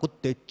స్మరణకు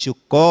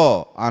తెచ్చుకో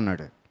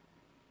అన్నాడు.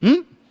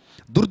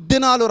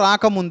 దుర్దినాలు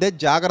రాకముందే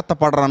జాగ్రత్త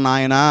పడరా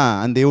నాయనా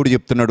అని దేవుడు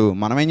చెప్తున్నాడు.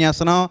 మనం ఏం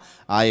చేస్తున్నాం?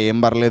 ఏం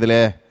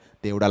పర్లేదులే,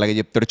 దేవుడు అలాగే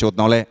చెప్తాడు,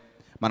 చూద్దాంలే,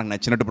 మనకు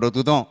నచ్చినట్టు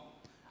బ్రతుకుతాం,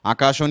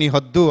 ఆకాశం నీ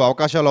హద్దు,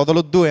 అవకాశాలు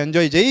వదలొద్దు,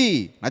 ఎంజాయ్ చెయ్యి,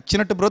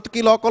 నచ్చినట్టు బ్రతుకి,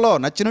 లోకంలో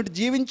నచ్చినట్టు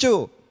జీవించు.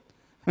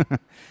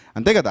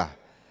 అంతే కదా.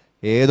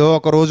 ఏదో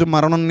ఒక రోజు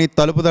మరణం నీ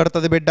తలుపు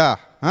తడుతుంది బిడ్డ,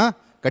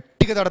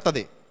 గట్టిగా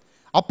తడుతుంది.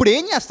 అప్పుడు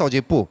ఏం చేస్తావు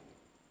చెప్పు?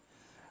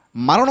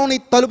 మరణం నీ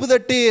తలుపు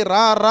తట్టి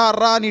రా రా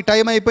రా నీ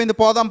టైం అయిపోయింది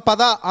పోదాం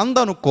పద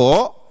అందనుకో,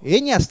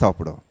 ఏం చేస్తావు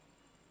అప్పుడు?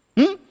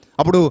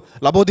 అప్పుడు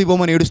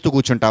లబోదిబోమని ఏడుస్తూ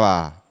కూర్చుంటావా?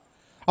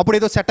 అప్పుడు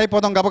ఏదో సెట్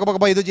అయిపోదాం,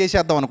 గబగబా ఏదో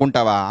చేసేద్దాం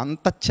అనుకుంటావా?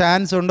 అంత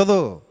ఛాన్స్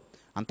ఉండదు,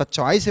 అంత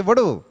చాయిస్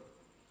ఇవ్వడు.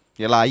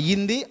 ఇలా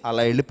అయ్యింది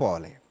అలా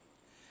వెళ్ళిపోవాలి,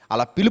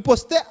 అలా పిలుపు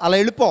వస్తే అలా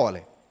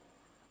వెళ్ళిపోవాలి.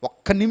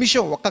 ఒక్క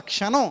నిమిషం, ఒక్క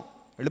క్షణం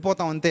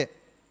వెళ్ళిపోతాం అంతే.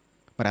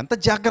 మరి ఎంత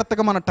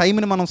జాగ్రత్తగా మన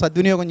టైంని మనం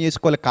సద్వినియోగం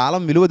చేసుకోవాలి.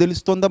 కాలం విలువ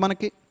తెలుస్తుందా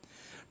మనకి?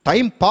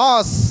 టైం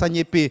పాస్ అని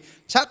చెప్పి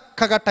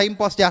చక్కగా టైం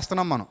పాస్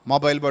చేస్తున్నాం మనం.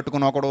 మొబైల్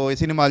పట్టుకుని ఒకడు,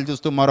 సినిమాలు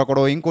చూస్తూ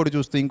మరొకడు, ఇంకోటి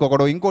చూస్తూ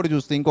ఇంకొకడు, ఇంకోటి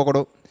చూస్తూ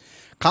ఇంకొకడు,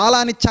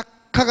 కాలాన్ని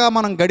చక్కగా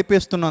మనం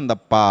గడిపేస్తున్నాం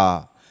తప్ప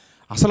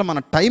అసలు మన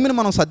టైంని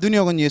మనం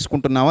సద్వినియోగం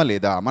చేసుకుంటున్నావా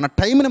లేదా? మన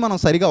టైంని మనం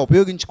సరిగా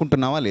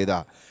ఉపయోగించుకుంటున్నావా లేదా?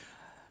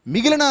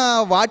 మిగిలిన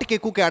వాటికి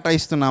ఎక్కువ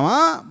కేటాయిస్తున్నావా?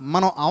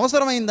 మనం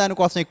అవసరమైన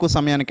దానికోసం ఎక్కువ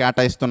సమయాన్ని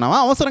కేటాయిస్తున్నావా?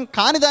 అవసరం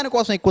కాని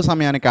దానికోసం ఎక్కువ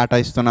సమయాన్ని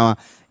కేటాయిస్తున్నావా?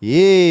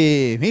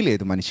 ఏమీ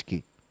లేదు మనిషికి.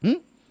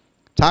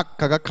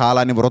 చక్కగా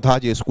కాలాన్ని వృధా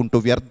చేసుకుంటూ,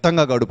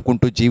 వ్యర్థంగా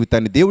గడుపుకుంటూ,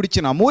 జీవితాన్ని,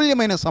 దేవుడిచ్చిన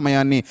అమూల్యమైన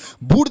సమయాన్ని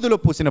బూడిదలో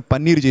పూసిన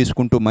పన్నీరు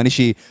చేసుకుంటూ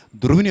మనిషి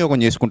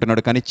దుర్వినియోగం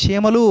చేసుకుంటున్నాడు. కానీ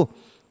చీమలు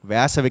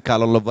వేసవి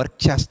కాలంలో వర్క్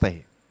చేస్తాయి.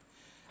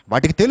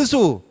 వాటికి తెలుసు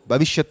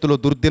భవిష్యత్తులో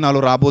దుర్దినాలు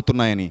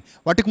రాబోతున్నాయని.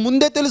 వాటికి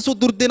ముందే తెలుసు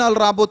దుర్దినాలు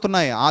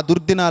రాబోతున్నాయి. ఆ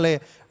దుర్దినాలే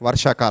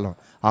వర్షాకాలం.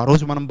 ఆ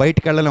రోజు మనం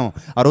బయటికి వెళ్ళలేం,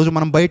 ఆ రోజు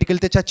మనం బయటికి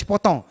వెళ్తే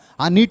చచ్చిపోతాం,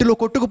 ఆ నీటిలో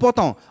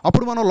కొట్టుకుపోతాం.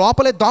 అప్పుడు మనం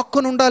లోపలే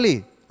దాక్కుని ఉండాలి.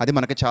 అది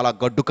మనకి చాలా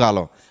గడ్డు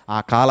కాలం. ఆ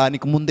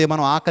కాలానికి ముందే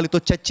మనం ఆకలితో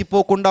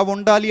చచ్చిపోకుండా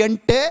ఉండాలి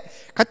అంటే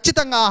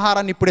ఖచ్చితంగా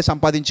ఆహారాన్ని ఇప్పుడే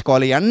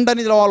సంపాదించుకోవాలి.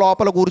 ఎండని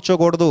లోపల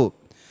కూర్చోకూడదు.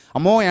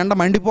 అమ్మో ఎండ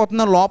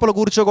మండిపోతుందని లోపల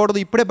కూర్చోకూడదు,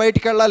 ఇప్పుడే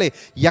బయటికి వెళ్ళాలి.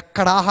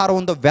 ఎక్కడ ఆహారం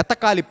ఉందో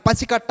వెతకాలి,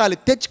 పసి కట్టాలి,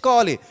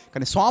 తెచ్చుకోవాలి.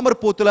 కానీ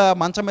సోమరిపోతుల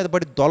మంచం మీద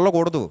పడి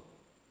దొల్లకూడదు.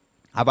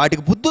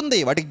 వాటికి బుద్ధి ఉంది,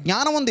 వాటికి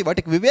జ్ఞానం ఉంది,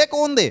 వాటికి వివేకం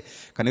ఉంది.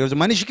 కానీ ఈరోజు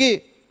మనిషికి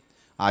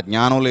ఆ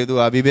జ్ఞానం లేదు,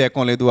 ఆ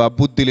వివేకం లేదు, ఆ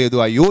బుద్ధి లేదు,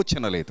 ఆ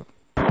యోచన లేదు.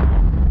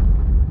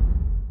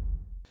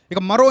 ఇక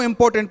మరో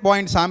ఇంపార్టెంట్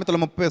పాయింట్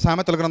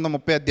సామెతల గ్రంథం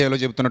 30 అధ్యాయంలో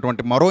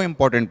చెబుతున్నటువంటి మరో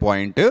ఇంపార్టెంట్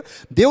పాయింట్,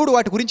 దేవుడు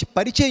వాటి గురించి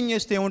పరిచయం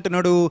చేస్తూ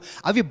ఏమంటున్నాడు,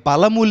 అవి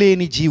బలము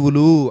లేని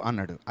జీవులు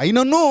అన్నాడు,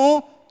 అయినను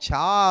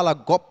చాలా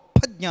గొప్ప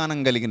జ్ఞానం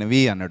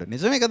కలిగినవి అన్నాడు.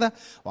 నిజమే కదా,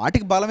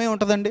 వాటికి బలమే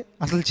ఉంటుందండి.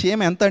 అసలు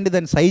చీమ ఎంత అండి,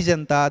 దాని సైజ్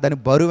ఎంత, దాని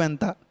బరువు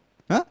ఎంత,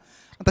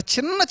 అంత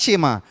చిన్న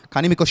చీమ.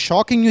 కానీ మీకు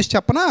షాకింగ్ న్యూస్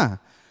చెప్పనా,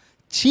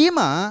 చీమ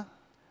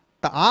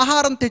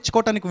ఆహారం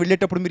తెచ్చుకోవటానికి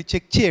వెళ్ళేటప్పుడు మీరు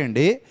చెక్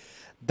చేయండి,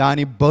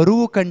 దాని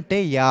బరువు కంటే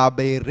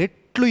 50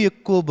 రెట్లు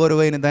ఎక్కువ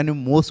బరువైన దాన్ని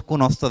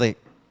మోసుకొని వస్తుంది.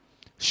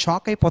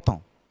 షాక్ అయిపోతాం.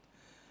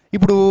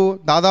 ఇప్పుడు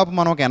దాదాపు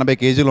మనం ఒక 80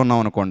 కేజీలు ఉన్నాం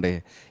అనుకోండి,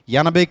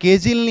 80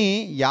 కేజీలని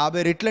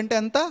 50 రెట్లు అంటే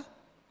ఎంత,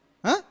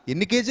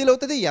 ఎన్ని కేజీలు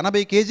అవుతుంది?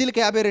 80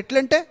 కేజీలకి 50 రెట్లు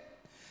అంటే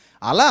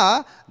అలా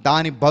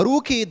దాని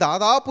బరువుకి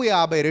దాదాపు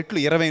 50 రెట్లు,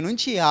 20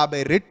 నుంచి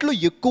 50 రెట్లు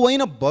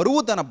ఎక్కువైన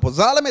బరువు తన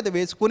భుజాల మీద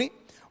వేసుకుని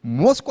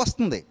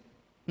మోసుకొస్తుంది.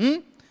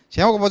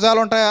 చీమకు భుజాలు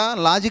ఉంటాయా?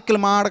 లాజిక్లు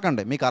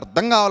మాడకండి, మీకు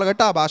అర్థం కావాలి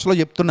కాబట్టి ఆ భాషలో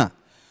చెప్తున్నా.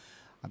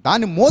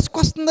 దాన్ని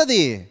మోసుకొస్తుంది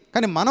అది.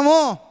 కానీ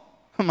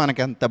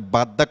మనకెంత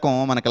బద్ధకం,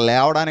 మనకి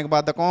లేవడానికి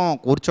బద్ధకం,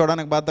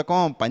 కూర్చోవడానికి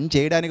బద్ధకం, పని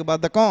చేయడానికి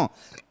బద్ధకం,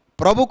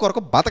 ప్రభు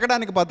కొరకు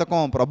బతకడానికి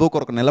బద్ధకం, ప్రభు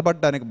కొరకు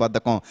నిలబడడానికి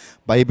బద్ధకం,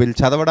 బైబిల్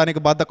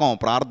చదవడానికి బద్ధకం,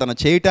 ప్రార్థన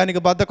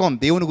చేయటానికి బద్ధకం,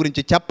 దేవుని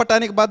గురించి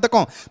చెప్పటానికి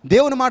బద్ధకం,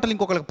 దేవుని మాటలు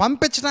ఇంకొకరికి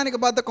పంపించడానికి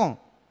బద్ధకం,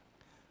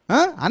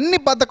 అన్ని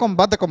బద్ధకం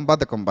బద్ధకం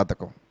బద్ధకం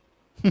బద్ధకం.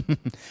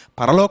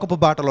 పరలోకపు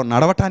బాటలో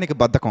నడవటానికి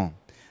బద్ధకం,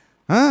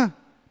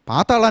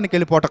 పాతాళానికి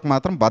వెళ్ళిపోవటానికి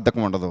మాత్రం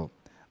బద్ధకం ఉండదు,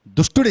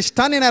 దుష్టుడి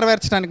ఇష్టాన్ని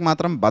నెరవేర్చడానికి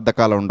మాత్రం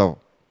బద్ధకాలు ఉండవు.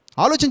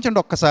 ఆలోచించండి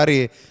ఒక్కసారి,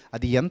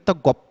 అది ఎంత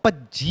గొప్ప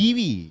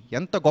జీవి,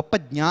 ఎంత గొప్ప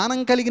జ్ఞానం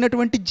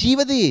కలిగినటువంటి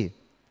జీవది.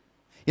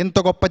 ఎంత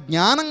గొప్ప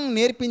జ్ఞానం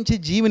నేర్పించే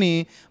జీవిని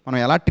మనం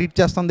ఎలా ట్రీట్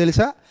చేస్తాం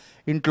తెలుసా?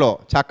 ఇంట్లో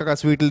చక్కగా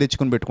స్వీట్లు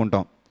తెచ్చుకొని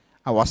పెట్టుకుంటాం,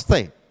 అవి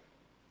వస్తాయి.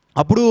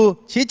 అప్పుడు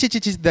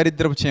చీచి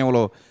దరిద్రపు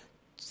చేమలో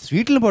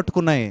స్వీట్లను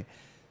పట్టుకున్నాయి,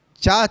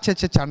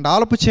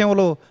 చండాలపు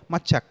చేమలో మా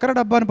చక్కెర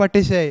డబ్బాని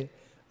పట్టేశాయి,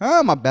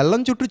 మా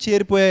బెల్లం చుట్టూ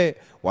చేరిపోయాయి,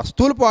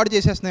 వస్తువులు పాడు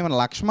చేసేస్తున్నాయి, మన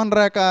లక్ష్మణ్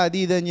రేఖ అది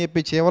ఇది అని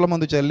చెప్పి చేవల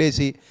మందు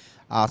చల్లేసి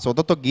ఆ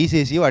సొదతో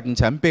గీసేసి వాటిని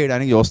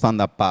చంపేయడానికి చూస్తాను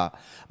తప్ప,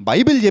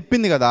 బైబిల్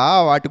చెప్పింది కదా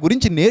వాటి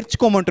గురించి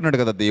నేర్చుకోమంటున్నాడు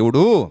కదా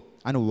దేవుడు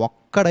అని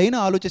ఒక్కడైనా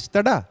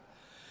ఆలోచిస్తాడా?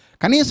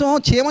 కనీసం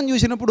చీమను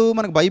చూసినప్పుడు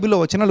మనకు బైబిల్లో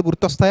వచనాలు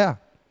గుర్తొస్తాయా?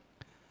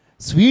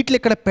 స్వీట్లు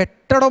ఇక్కడ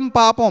పెట్టడం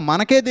పాపం,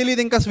 మనకే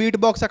తెలియదు ఇంకా స్వీట్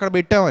బాక్స్ అక్కడ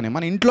పెట్టామని,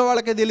 మన ఇంట్లో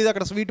వాళ్ళకే తెలియదు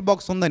అక్కడ స్వీట్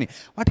బాక్స్ ఉందని.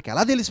 వాటికి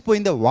ఎలా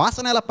తెలిసిపోయిందో,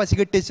 వాసన ఎలా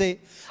పసిగట్టేసాయి,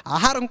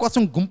 ఆహారం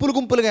కోసం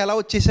గుంపులుగా ఎలా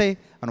వచ్చేసాయి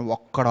అని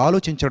ఒక్కడు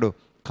ఆలోచించడు.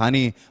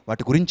 కానీ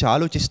వాటి గురించి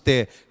ఆలోచిస్తే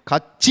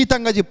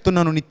ఖచ్చితంగా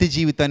చెప్తున్నాను, నిత్య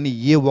జీవితాన్ని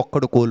ఏ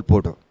ఒక్కడు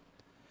కోల్పోడు.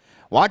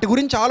 వాటి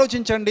గురించి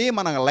ఆలోచించండి,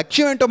 మన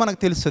లక్ష్యం ఏంటో మనకు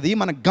తెలుస్తుంది,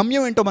 మన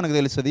గమ్యం ఏంటో మనకు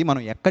తెలుస్తుంది,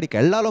 మనం ఎక్కడికి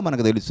వెళ్ళాలో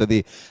మనకు తెలుస్తుంది.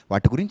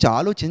 వాటి గురించి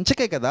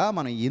ఆలోచించకే కదా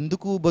మనం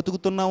ఎందుకు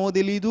బతుకుతున్నామో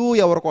తెలీదు,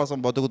 ఎవరి కోసం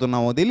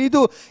బతుకుతున్నామో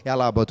తెలీదు,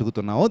 ఎలా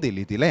బతుకుతున్నామో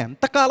తెలీదు. ఇలా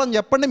ఎంతకాలం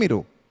చెప్పండి మీరు,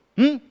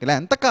 ఇలా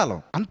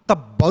ఎంతకాలం? అంత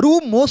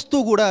బరువు మోస్తూ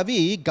కూడా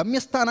అవి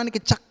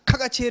గమ్యస్థానానికి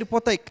చక్కగా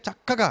చేరిపోతాయి.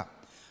 చక్కగా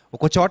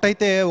ఒక్కో చోట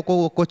అయితే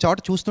ఒక్కో చోట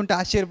చూస్తుంటే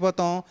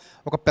ఆశ్చర్యపోతాం.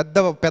 ఒక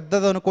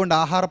పెద్దదనుకోండి,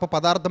 ఆహారపు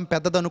పదార్థం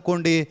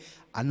పెద్దదనుకోండి,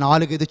 ఆ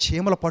 4-5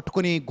 చీమలు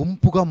పట్టుకొని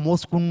గుంపుగా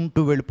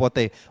మోసుకుంటూ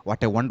వెళ్ళిపోతాయి.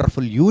 వాట్ ఏ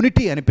వండర్ఫుల్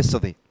యూనిటీ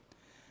అనిపిస్తుంది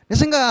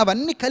నిజంగా.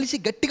 అవన్నీ కలిసి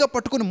గట్టిగా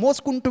పట్టుకొని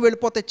మోసుకుంటూ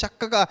వెళ్ళిపోతాయి,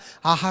 చక్కగా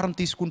ఆహారం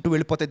తీసుకుంటూ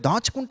వెళ్ళిపోతాయి,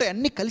 దాచుకుంటాయి,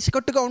 అన్నీ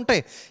కలిసికట్టుగా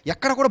ఉంటాయి.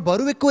 ఎక్కడ కూడా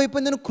బరువు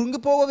ఎక్కువైపోయిందని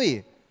కృంగిపోవు, అవి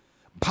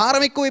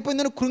భారం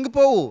ఎక్కువైపోయిందని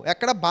కృంగిపోవు,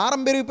 ఎక్కడ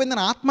భారం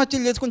పెరిగిపోయిందని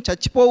ఆత్మహత్యలు చేసుకొని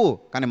చచ్చిపోవు.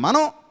 కానీ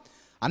మనం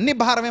అన్ని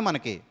భారమే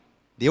మనకి.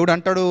 దేవుడు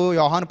అంటాడు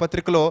యోహాను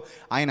పత్రికలో,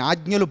 ఆయన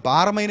ఆజ్ఞలు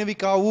భారమైనవి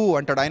కావు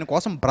అంటాడు. ఆయన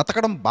కోసం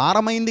బ్రతకడం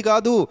భారమైంది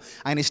కాదు,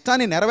 ఆయన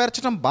ఇష్టాన్ని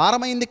నెరవేర్చడం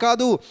భారమైంది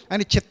కాదు,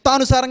 ఆయన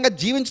చిత్తానుసారంగా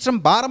జీవించడం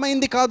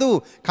భారమైంది కాదు.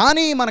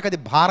 కానీ మనకు అది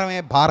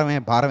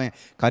భారమే.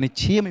 కానీ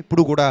చీమ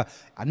ఇప్పుడు కూడా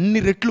అన్ని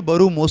రెట్లు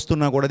బరువు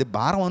మోస్తున్నా కూడా అది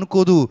భారం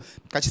అనుకోదు.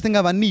 ఖచ్చితంగా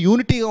అవన్నీ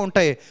యూనిటీగా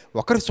ఉంటాయి.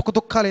 ఒకరి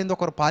సుఖదుఖాలు ఏందో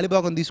ఒకరు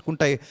పాలిభాగం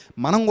తీసుకుంటాయి.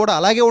 మనం కూడా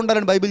అలాగే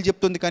ఉండాలని బైబిల్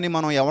చెప్తుంది. కానీ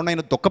మనం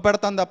ఎవరినైనా దుఃఖ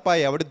పెడతాం తప్ప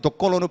ఎవడి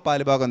దుఃఖంలోనూ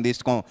పాలిభాగం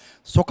తీసుకోం.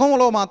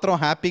 సుఖంలో మాత్రం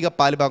హ్యాపీగా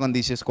పాలిభాగం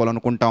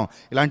తీసేసుకోవాలనుకుంటాం.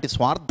 ఇలాంటి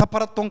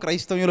స్వార్థపరత్వం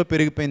క్రైస్తవ్యంలో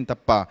పెరిగిపోయింది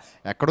తప్ప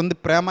ఎక్కడుంది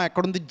ప్రేమ,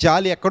 ఎక్కడుంది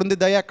జాలి, ఎక్కడుంది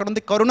దయ,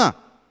 ఎక్కడుంది కరుణ?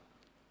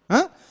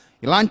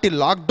 ఇలాంటి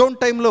లాక్డౌన్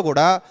టైంలో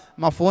కూడా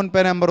మా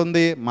ఫోన్పే నెంబర్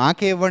ఉంది,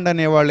 మాకే ఇవ్వండి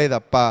అనేవాళ్ళే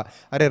తప్ప,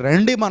 అరే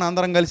రండి మన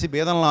అందరం కలిసి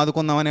బీదలను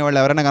ఆదుకుందాం అనేవాళ్ళు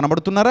ఎవరైనా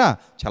కనబడుతున్నారా?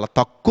 చాలా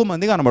తక్కువ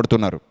మంది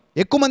కనబడుతున్నారు.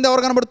 ఎక్కువ మంది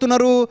ఎవరు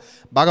కనబడుతున్నారు?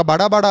 బాగా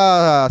బడా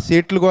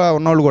సీట్లు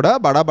ఉన్నవాళ్ళు కూడా,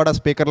 బడా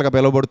స్పీకర్లుగా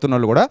పిలువబడుతున్న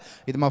వాళ్ళు కూడా,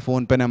 ఇది మా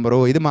ఫోన్పే నెంబరు,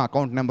 ఇది మా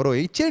అకౌంట్ నెంబరు,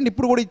 ఇచ్చేయండి,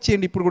 ఇప్పుడు కూడా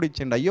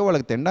ఇచ్చేయండి. అయ్యో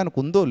వాళ్ళకి తినడానికి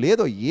ఉందో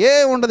లేదో ఏ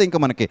ఉండదు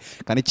ఇంకా మనకి.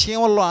 కానీ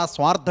చీమల్లో ఆ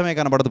స్వార్థమే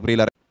కనబడదు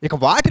ప్రియులారా. ఇక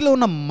వాటిలో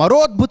ఉన్న మరో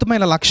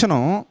అద్భుతమైన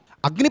లక్షణం,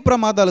 అగ్ని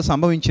ప్రమాదాలు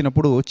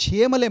సంభవించినప్పుడు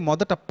చీమలే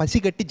మొదట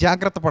పసిగట్టి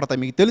జాగ్రత్త పడతాయి.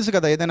 మీకు తెలుసు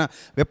కదా, ఏదైనా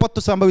విపత్తు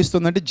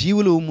సంభవిస్తుందంటే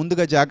జీవులు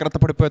ముందుగా జాగ్రత్త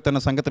పడిపోతున్న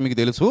సంగతి మీకు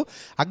తెలుసు.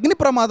 అగ్ని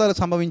ప్రమాదాలు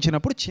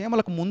సంభవించినప్పుడు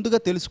చీమలకు ముందుగా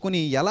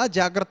తెలుసుకుని ఎలా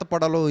జాగ్రత్త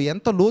పడాలో,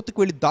 ఎంత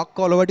లోతుకు వెళ్ళి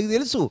దాక్కోవాలో వాటికి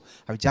తెలుసు.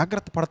 అవి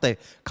జాగ్రత్త పడతాయి.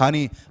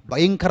 కానీ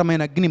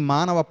భయంకరమైన అగ్ని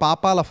మానవ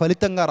పాపాల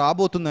ఫలితంగా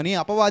రాబోతుందని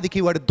అపవాదికి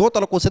వాడి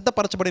దూతలకు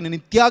సిద్ధపరచబడిన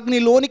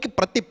నిత్యాగ్నిలోనికి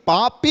ప్రతి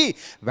పాపి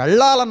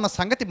వెళ్ళాలన్న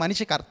సంగతి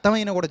మనిషికి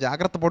అర్థమైన కూడా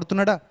జాగ్రత్త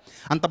పడుతున్నాడా?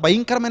 అంత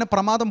భయంకరమైన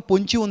ప్రమాదం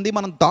పొంచి ఉంది,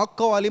 మనం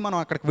దాక్కోవాలి, మనం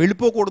అక్కడికి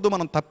వెళ్ళిపోకూడదు,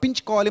 మనం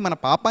తప్పించుకోవాలి, మన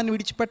పాపాన్ని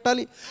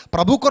విడిచిపెట్టాలి,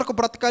 ప్రభు కొరకు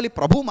బ్రతకాలి,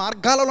 ప్రభు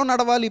మార్గాలలో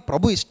నడవాలి,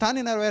 ప్రభు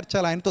ఇష్టాన్ని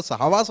నెరవేర్చాలి, ఆయనతో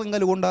సహవాసం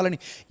కలిగి ఉండాలని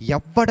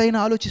ఎవడైనా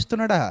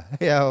ఆలోచిస్తున్నాడా?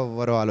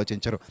 ఎవరు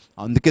ఆలోచించరు.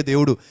 అందుకే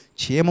దేవుడు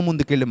చీమ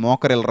ముందుకెళ్ళి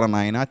మోకరెళ్ళరా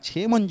నాయన,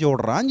 చీమని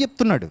చూడరా అని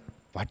చెప్తున్నాడు.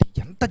 వాటి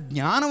ఎంత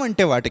జ్ఞానం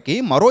అంటే, వాటికి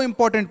మరో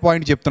ఇంపార్టెంట్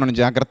పాయింట్ చెప్తున్నాను,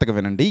 జాగ్రత్తగా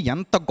వినండి.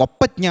 ఎంత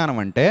గొప్ప జ్ఞానం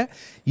అంటే,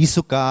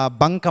 ఇసుక,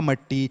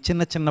 బంకమట్టి,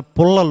 చిన్న చిన్న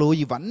పుల్లలు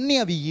ఇవన్నీ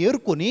అవి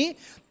ఏరుకొని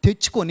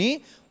తెచ్చుకొని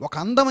ఒక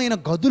అందమైన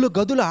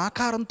గదుల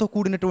ఆకారంతో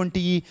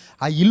కూడినటువంటి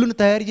ఆ ఇల్లును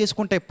తయారు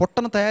చేసుకుంటాయి,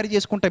 పుట్టను తయారు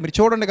చేసుకుంటాయి. మీరు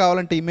చూడండి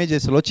కావాలంటే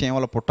ఇమేజెస్లో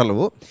చీమల పుట్టలు.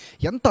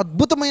 ఎంత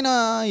అద్భుతమైన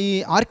ఈ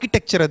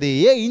ఆర్కిటెక్చర్ అది!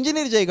 ఏ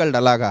ఇంజనీర్ చేయగలడు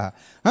అలాగా?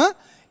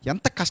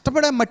 ఎంత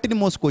కష్టపడి ఆ మట్టిని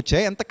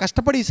మోసుకొచ్చాయి, ఎంత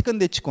కష్టపడి ఇసుకని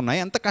తెచ్చుకున్నాయి,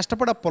 ఎంత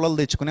కష్టపడి ఆ పొలాలు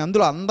తెచ్చుకున్నాయి.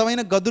 అందులో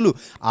అందమైన గదులు,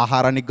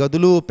 ఆహారానికి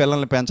గదులు,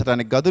 పిల్లల్ని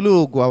పెంచడానికి గదులు,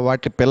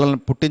 వాటి పిల్లల్ని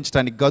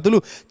పుట్టించడానికి గదులు,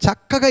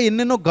 చక్కగా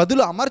ఎన్నెన్నో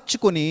గదులు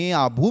అమర్చుకొని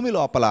ఆ భూమి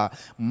లోపల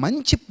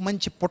మంచి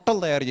మంచి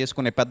పుట్టలు తయారు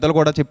చేసుకునే. పెద్దలు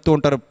కూడా చెప్తూ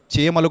ఉంటారు,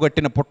 చీమలు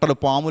కట్టిన పుట్టలు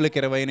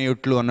పాములకి 20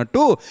 ఎట్లు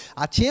అన్నట్టు.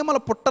 ఆ చీమల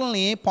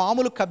పుట్టల్ని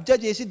పాములు కబ్జా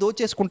చేసి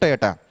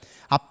దోచేసుకుంటాయట.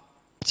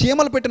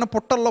 చీమలు పెట్టిన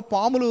పుట్టల్లో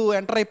పాములు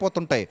ఎంటర్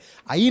అయిపోతుంటాయి.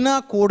 అయినా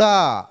కూడా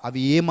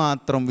అవి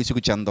ఏమాత్రం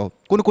విసుగు చెందవు.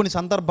 కొన్ని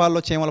సందర్భాల్లో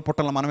చీమల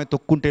పుట్టలను మనమే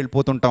తొక్కుంటూ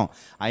వెళ్ళిపోతుంటాం,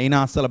 అయినా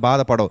అస్సలు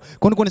బాధపడవు.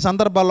 కొన్ని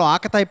సందర్భాల్లో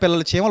ఆకతాయి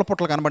పిల్లలు చీమల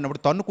పుట్టలు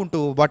కనబడినప్పుడు తన్నుకుంటూ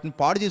వాటిని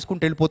పాడు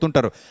చేసుకుంటూ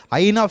వెళ్ళిపోతుంటారు.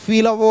 అయినా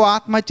ఫీల్ అవ్వో,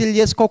 ఆత్మహత్యలు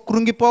చేసుకో,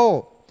 కృంగిపో,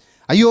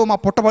 అయ్యో మా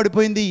పుట్ట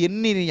పడిపోయింది.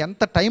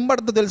 ఎంత టైం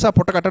పడుతుందో తెలుసా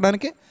పుట్ట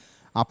కట్టడానికి?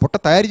 ఆ పుట్ట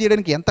తయారు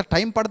చేయడానికి ఎంత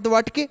టైం పడుతుంది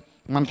వాటికి?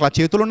 మనకు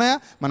చేతులు ఉన్నాయా?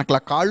 మనకు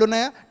కాళ్ళు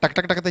ఉన్నాయా? టక్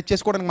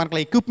తెచ్చేసుకోవడానికి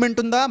మనకు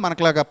ఎక్విప్మెంట్ ఉందా?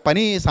 మనకు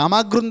పని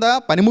సామాగ్రి ఉందా?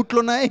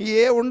 పనిముట్లు ఉన్నాయా?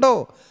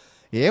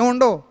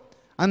 ఏముండవు.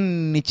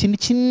 అన్ని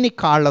చిన్ని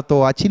కాళ్ళతో,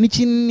 ఆ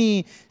చిన్ని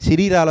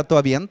శరీరాలతో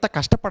అవి ఎంత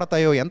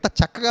కష్టపడతాయో, ఎంత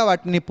చక్కగా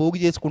వాటిని పోగు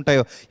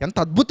చేసుకుంటాయో, ఎంత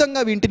అద్భుతంగా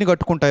అవి ఇంటిని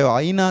కట్టుకుంటాయో.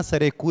 అయినా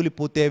సరే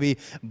కూలిపోతే అవి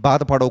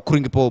బాధపడవు,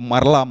 కృంగిపోవు.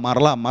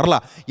 మరలా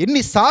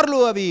ఎన్నిసార్లు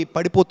అవి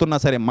పడిపోతున్నా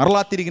సరే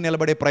మరలా తిరిగి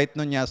నిలబడే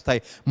ప్రయత్నం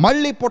చేస్తాయి,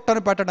 మళ్ళీ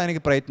పొట్టను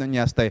పెట్టడానికి ప్రయత్నం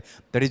చేస్తాయి.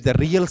 That is the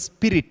real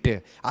spirit.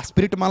 ఆ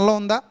స్పిరిట్ మనలో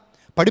ఉందా?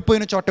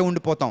 పడిపోయిన చోటే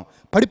ఉండిపోతాం,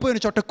 పడిపోయిన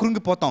చోట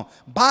కృంగిపోతాం,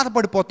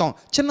 బాధపడిపోతాం.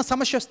 చిన్న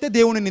సమస్య వస్తే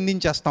దేవుని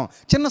నిందించేస్తాం,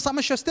 చిన్న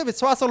సమస్య వస్తే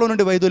విశ్వాసంలో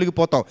నుండి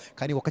వైదొలిగిపోతాం.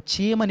 కానీ ఒక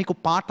చీమ నీకు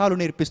పాఠాలు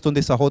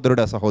నేర్పిస్తుంది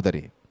సహోదరుడా,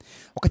 సహోదరి.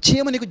 ఒక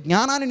చీమ నీకు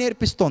జ్ఞానాన్ని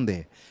నేర్పిస్తోంది,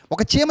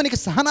 ఒక చీమ నీకు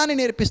సహనాన్ని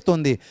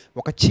నేర్పిస్తోంది,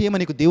 ఒక చీమ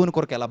నీకు దేవుని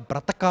కొరకు ఎలా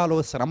బ్రతకాలో,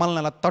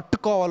 శ్రమలను ఎలా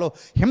తట్టుకోవాలో,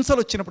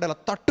 హింసలు వచ్చినప్పుడు ఎలా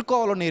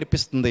తట్టుకోవాలో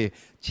నేర్పిస్తుంది.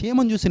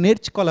 చీమను చూసి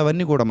నేర్చుకోవాలి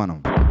అవన్నీ కూడా మనం.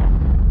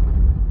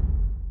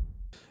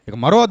 ఇక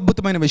మరో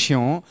అద్భుతమైన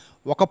విషయం,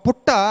 ఒక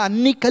పుట్ట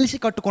అన్నీ కలిసి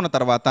కట్టుకున్న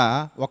తర్వాత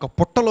ఒక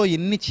పుట్టలో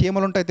ఎన్ని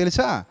చీమలు ఉంటాయో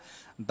తెలుసా?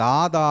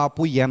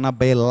 దాదాపు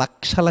 80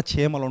 లక్షల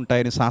చీమలు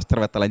ఉంటాయని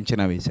శాస్త్రవేత్తలు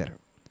అంచనా వేశారు.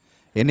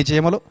 ఎన్ని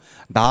చీమలు?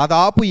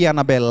 దాదాపు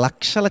 80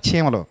 లక్షల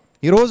చీమలు.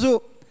 ఈరోజు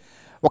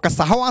ఒక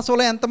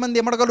సహవాసంలో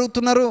ఎంతమంది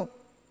ఇమడగలుగుతున్నారు?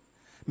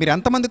 మీరు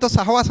ఎంతమందితో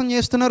సహవాసం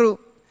చేస్తున్నారు?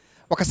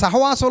 ఒక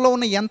సహవాసంలో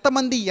ఉన్న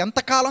ఎంతమంది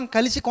ఎంతకాలం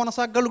కలిసి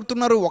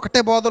కొనసాగలుగుతున్నారు?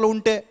 ఒకటే బోధలో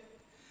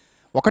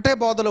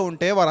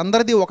ఉంటే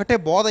వారందరిది ఒకటే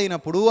బోధ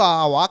అయినప్పుడు, ఆ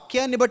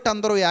వాక్యాన్ని బట్టి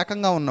అందరూ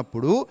ఏకంగా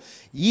ఉన్నప్పుడు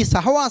ఈ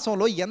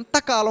సహవాసంలో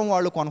ఎంతకాలం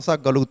వాళ్ళు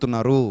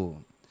కొనసాగలుగుతున్నారు?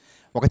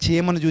 ఒక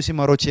చీమను చూసి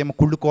మరో చీమ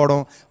కుళ్ళుకోవడం,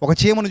 ఒక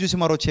చీమను చూసి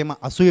మరో చీమ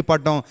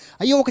అసూయపడడం,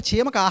 అయ్యో ఒక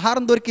చీమకు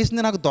ఆహారం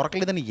దొరికేసింది నాకు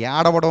దొరకలేదని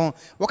ఏడవడం,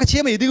 ఒక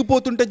చీమ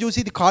ఎదిగిపోతుంటే చూసి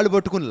ఇది కాళ్ళు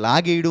పట్టుకుని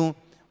లాగేయడం,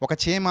 ఒక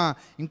చీమ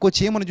ఇంకో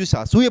చీమను చూసి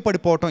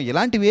అసూయపడిపోవటం,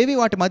 ఇలాంటివేవి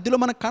వాటి మధ్యలో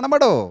మనకు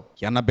కనబడవు.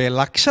 80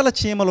 లక్షల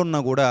చీమలున్నా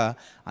కూడా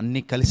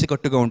అన్నీ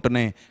కలిసికట్టుగా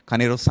ఉంటున్నాయి.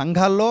 కానీ ఈరోజు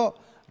సంఘాల్లో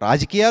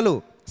రాజకీయాలు,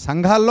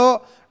 సంఘాల్లో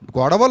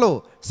గొడవలు,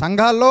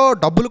 సంఘాల్లో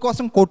డబ్బుల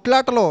కోసం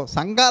కొట్లాటలు,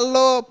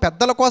 సంఘాల్లో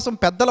పెద్దల కోసం,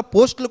 పెద్దల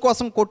పోస్టుల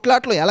కోసం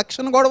కొట్లాటలు,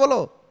 ఎలక్షన్ గొడవలు.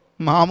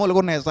 మామూలుగా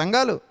ఉన్నాయి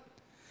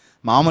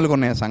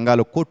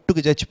సంఘాలు.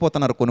 కొట్టుకు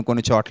చచ్చిపోతున్నారు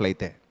కొన్ని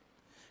చోట్లయితే.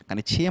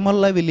 కానీ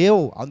చీమల్లో అవి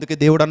లేవు. అందుకే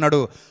దేవుడు అన్నాడు,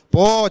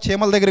 పో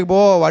చీమల దగ్గరికి పో,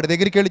 వాడి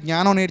దగ్గరికి వెళ్ళి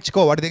జ్ఞానం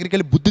నేర్చుకో, వాడి దగ్గరికి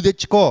వెళ్ళి బుద్ధి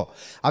తెచ్చుకో,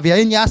 అవి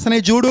ఏం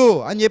చేస్తున్నాయి చూడు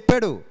అని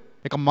చెప్పాడు.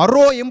 ఇక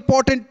మరో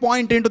ఇంపార్టెంట్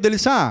పాయింట్ ఏంటో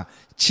తెలుసా?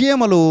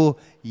 చీమలు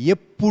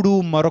ఎప్పుడూ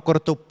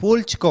మరొకరితో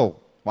పోల్చుకోవు.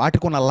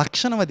 వాటికి ఉన్న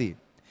లక్షణం అది.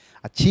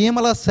 ఆ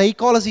చీమల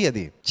సైకాలజీ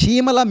అది.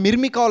 చీమల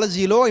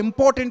మిర్మికాలజీలో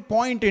ఇంపార్టెంట్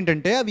పాయింట్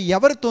ఏంటంటే అవి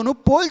ఎవరితోనూ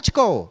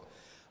పోల్చుకోవు.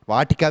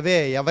 వాటికి అవే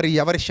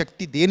ఎవరి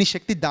శక్తి, దేని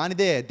శక్తి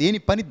దానిదే, దేని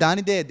పని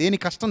దానిదే, దేని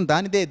కష్టం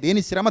దానిదే,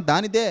 దేని శ్రమ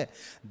దానిదే,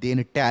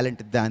 దేని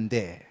టాలెంట్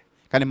దానిదే.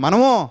 కానీ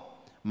మనము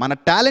మన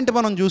టాలెంట్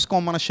మనం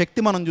చూసుకోం, మన శక్తి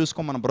మనం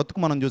చూసుకోం, మన బ్రతుకు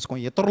మనం చూసుకోం.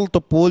 ఇతరులతో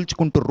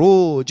పోల్చుకుంటూ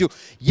రోజు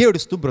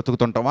ఏడుస్తూ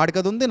బ్రతుకుతుంటాం. వాడికి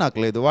అది ఉంది, నాకు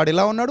లేదు, వాడు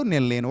ఇలా ఉన్నాడు,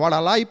 నేను లేను, వాడు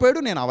అలా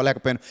అయిపోయాడు, నేను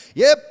అవ్వలేకపోయాను.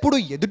 ఎప్పుడు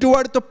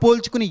ఎదుటివాడితో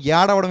పోల్చుకుని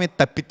ఏడవడమే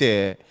తప్పితే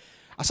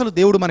అసలు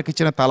దేవుడు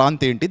మనకిచ్చిన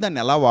తలాంతి ఏంటి, దాన్ని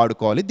ఎలా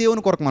వాడుకోవాలి,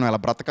 దేవుని కొరకు మనం ఎలా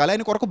బ్రతకాలి,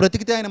 ఆయన కొరకు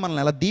బ్రతికితే ఆయన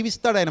మనల్ని ఎలా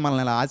దీవిస్తాడు, ఆయన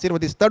మనల్ని ఎలా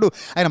ఆశీర్వదిస్తాడు,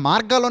 ఆయన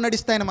మార్గాల్లో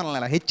నడిస్తే ఆయన మనల్ని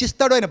ఎలా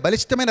హెచ్చిస్తాడు, ఆయన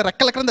బలిష్టమైన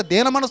రెక్కల క్రింద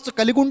దేన మనస్సు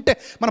కలిగి ఉంటే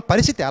మన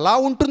పరిస్థితి ఎలా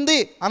ఉంటుంది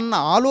అన్న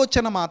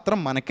ఆలోచన మాత్రం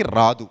మనకి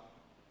రాదు.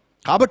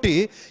 కాబట్టి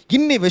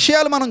ఇన్ని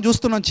విషయాలు మనం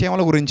చూస్తున్నాం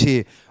చీమల గురించి.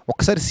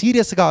 ఒకసారి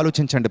సీరియస్గా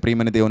ఆలోచించండి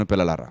ప్రియమైన దేవుని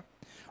పిల్లలారా,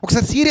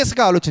 ఒకసారి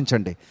సీరియస్గా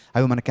ఆలోచించండి.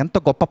 అవి మనకెంత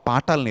గొప్ప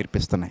పాఠాలు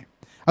నేర్పిస్తున్నాయి,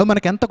 అవి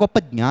మనకెంత గొప్ప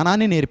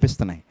జ్ఞానాన్ని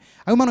నేర్పిస్తున్నాయి,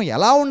 అవి మనం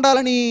ఎలా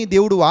ఉండాలని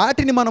దేవుడు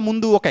వాటిని మన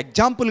ముందు ఒక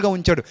ఎగ్జాంపుల్గా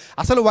ఉంచాడు.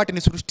 అసలు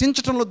వాటిని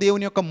సృష్టించడంలో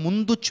దేవుని యొక్క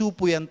ముందు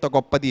చూపు ఎంత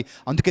గొప్పది.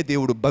 అందుకే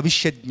దేవుడు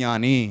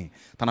భవిష్యజ్ఞాని.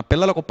 తన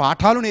పిల్లలకు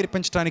పాఠాలు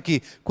నేర్పించడానికి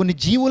కొన్ని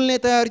జీవుల్నే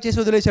తయారు చేసి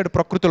వదిలేశాడు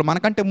ప్రకృతులు.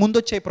 మనకంటే ముందు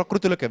వచ్చే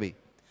ప్రకృతులకు అవి,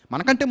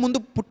 మనకంటే ముందు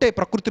పుట్టే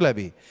ప్రకృతులు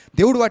అవి.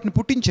 దేవుడు వాటిని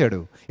పుట్టించాడు.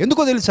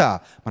 ఎందుకో తెలుసా?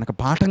 మనకు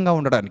పాఠంగా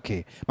ఉండడానికి,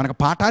 మనకు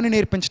పాఠాన్ని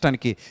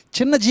నేర్పించడానికి.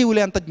 చిన్న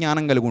జీవులే ఎంత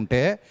జ్ఞానం కలిగి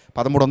ఉంటే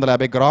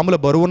 1350 గ్రాముల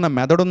బరువున్న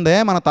మెదడుందే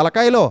మన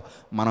తలకాయలో,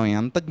 మనం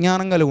ఎంత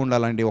జ్ఞానం కలిగి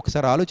ఉండాలండి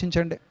ఒకసారి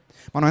ఆలోచించండి.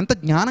 మనం ఎంత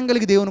జ్ఞానం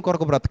కలిగి దేవుని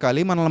కొరకు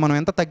బ్రతకాలి, మనల్ని మనం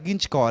ఎంత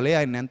తగ్గించుకోవాలి,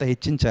 ఆయన ఎంత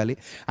హెచ్చించాలి,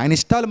 ఆయన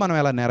ఇష్టాలు మనం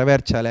ఎలా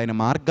నెరవేర్చాలి, ఆయన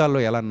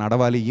మార్గాల్లో ఎలా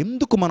నడవాలి.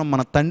 ఎందుకు మనం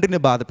మన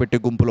తండ్రిని బాధ పెట్టే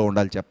గుంపులో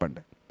ఉండాలి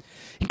చెప్పండి?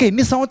 ఇంకా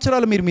ఎన్ని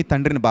సంవత్సరాలు మీరు మీ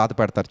తండ్రిని బాధ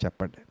పెడతారు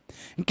చెప్పండి?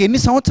 ఇంకెన్ని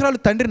సంవత్సరాలు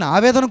తండ్రిని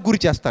ఆవేదనకు గురి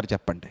చేస్తారు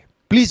చెప్పండి?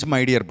 Please my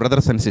dear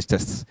brothers and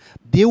sisters,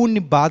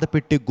 దేవుణ్ణి బాధ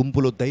పెట్టే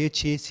గుంపులో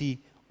దయచేసి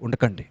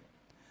ఉండకండి.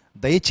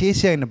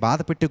 దయచేసి ఆయన బాధ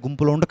పెట్టే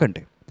గుంపులో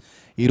ఉండకండి.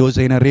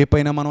 ఈరోజైనా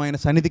రేపైనా మనం ఆయన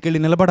సన్నిధికి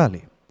వెళ్ళి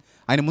నిలబడాలి.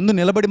 ఆయన ముందు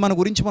నిలబడి మన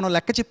గురించి మనం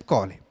లెక్క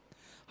చెప్పుకోవాలి.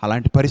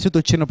 అలాంటి పరిస్థితి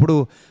వచ్చినప్పుడు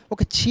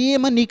ఒక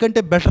చీమ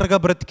నీకంటే బెటర్గా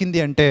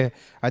బ్రతికింది అంటే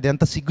అది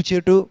ఎంత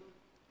సిగ్గుచేటు.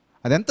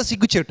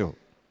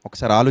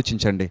 ఒకసారి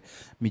ఆలోచించండి.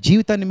 మీ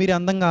జీవితాన్ని మీరు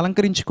అందంగా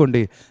అలంకరించుకోండి,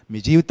 మీ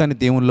జీవితాన్ని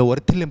దేవునిలో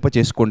వర్ధిల్లింప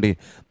చేసుకోండి,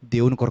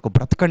 దేవుని కొరకు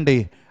బ్రతకండి,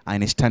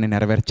 ఆయన ఇష్టాన్ని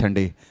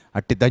నెరవేర్చండి.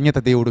 అట్టి ధన్యత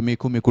దేవుడు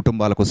మీకు, మీ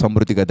కుటుంబాలకు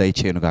సమృద్ధిగా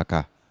దయచేయునుగాక.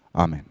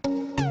 ఆమేన్.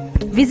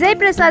 విజయ్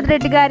ప్రసాద్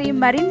రెడ్డి గారి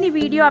మరిన్ని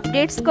వీడియో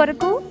అప్డేట్స్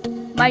కొరకు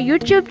మా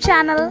YouTube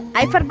channel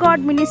I for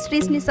God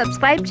మినిస్ట్రీస్ని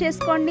subscribe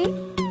చేసుకోండి,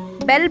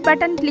 బెల్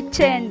బటన్ క్లిక్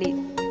చేయండి.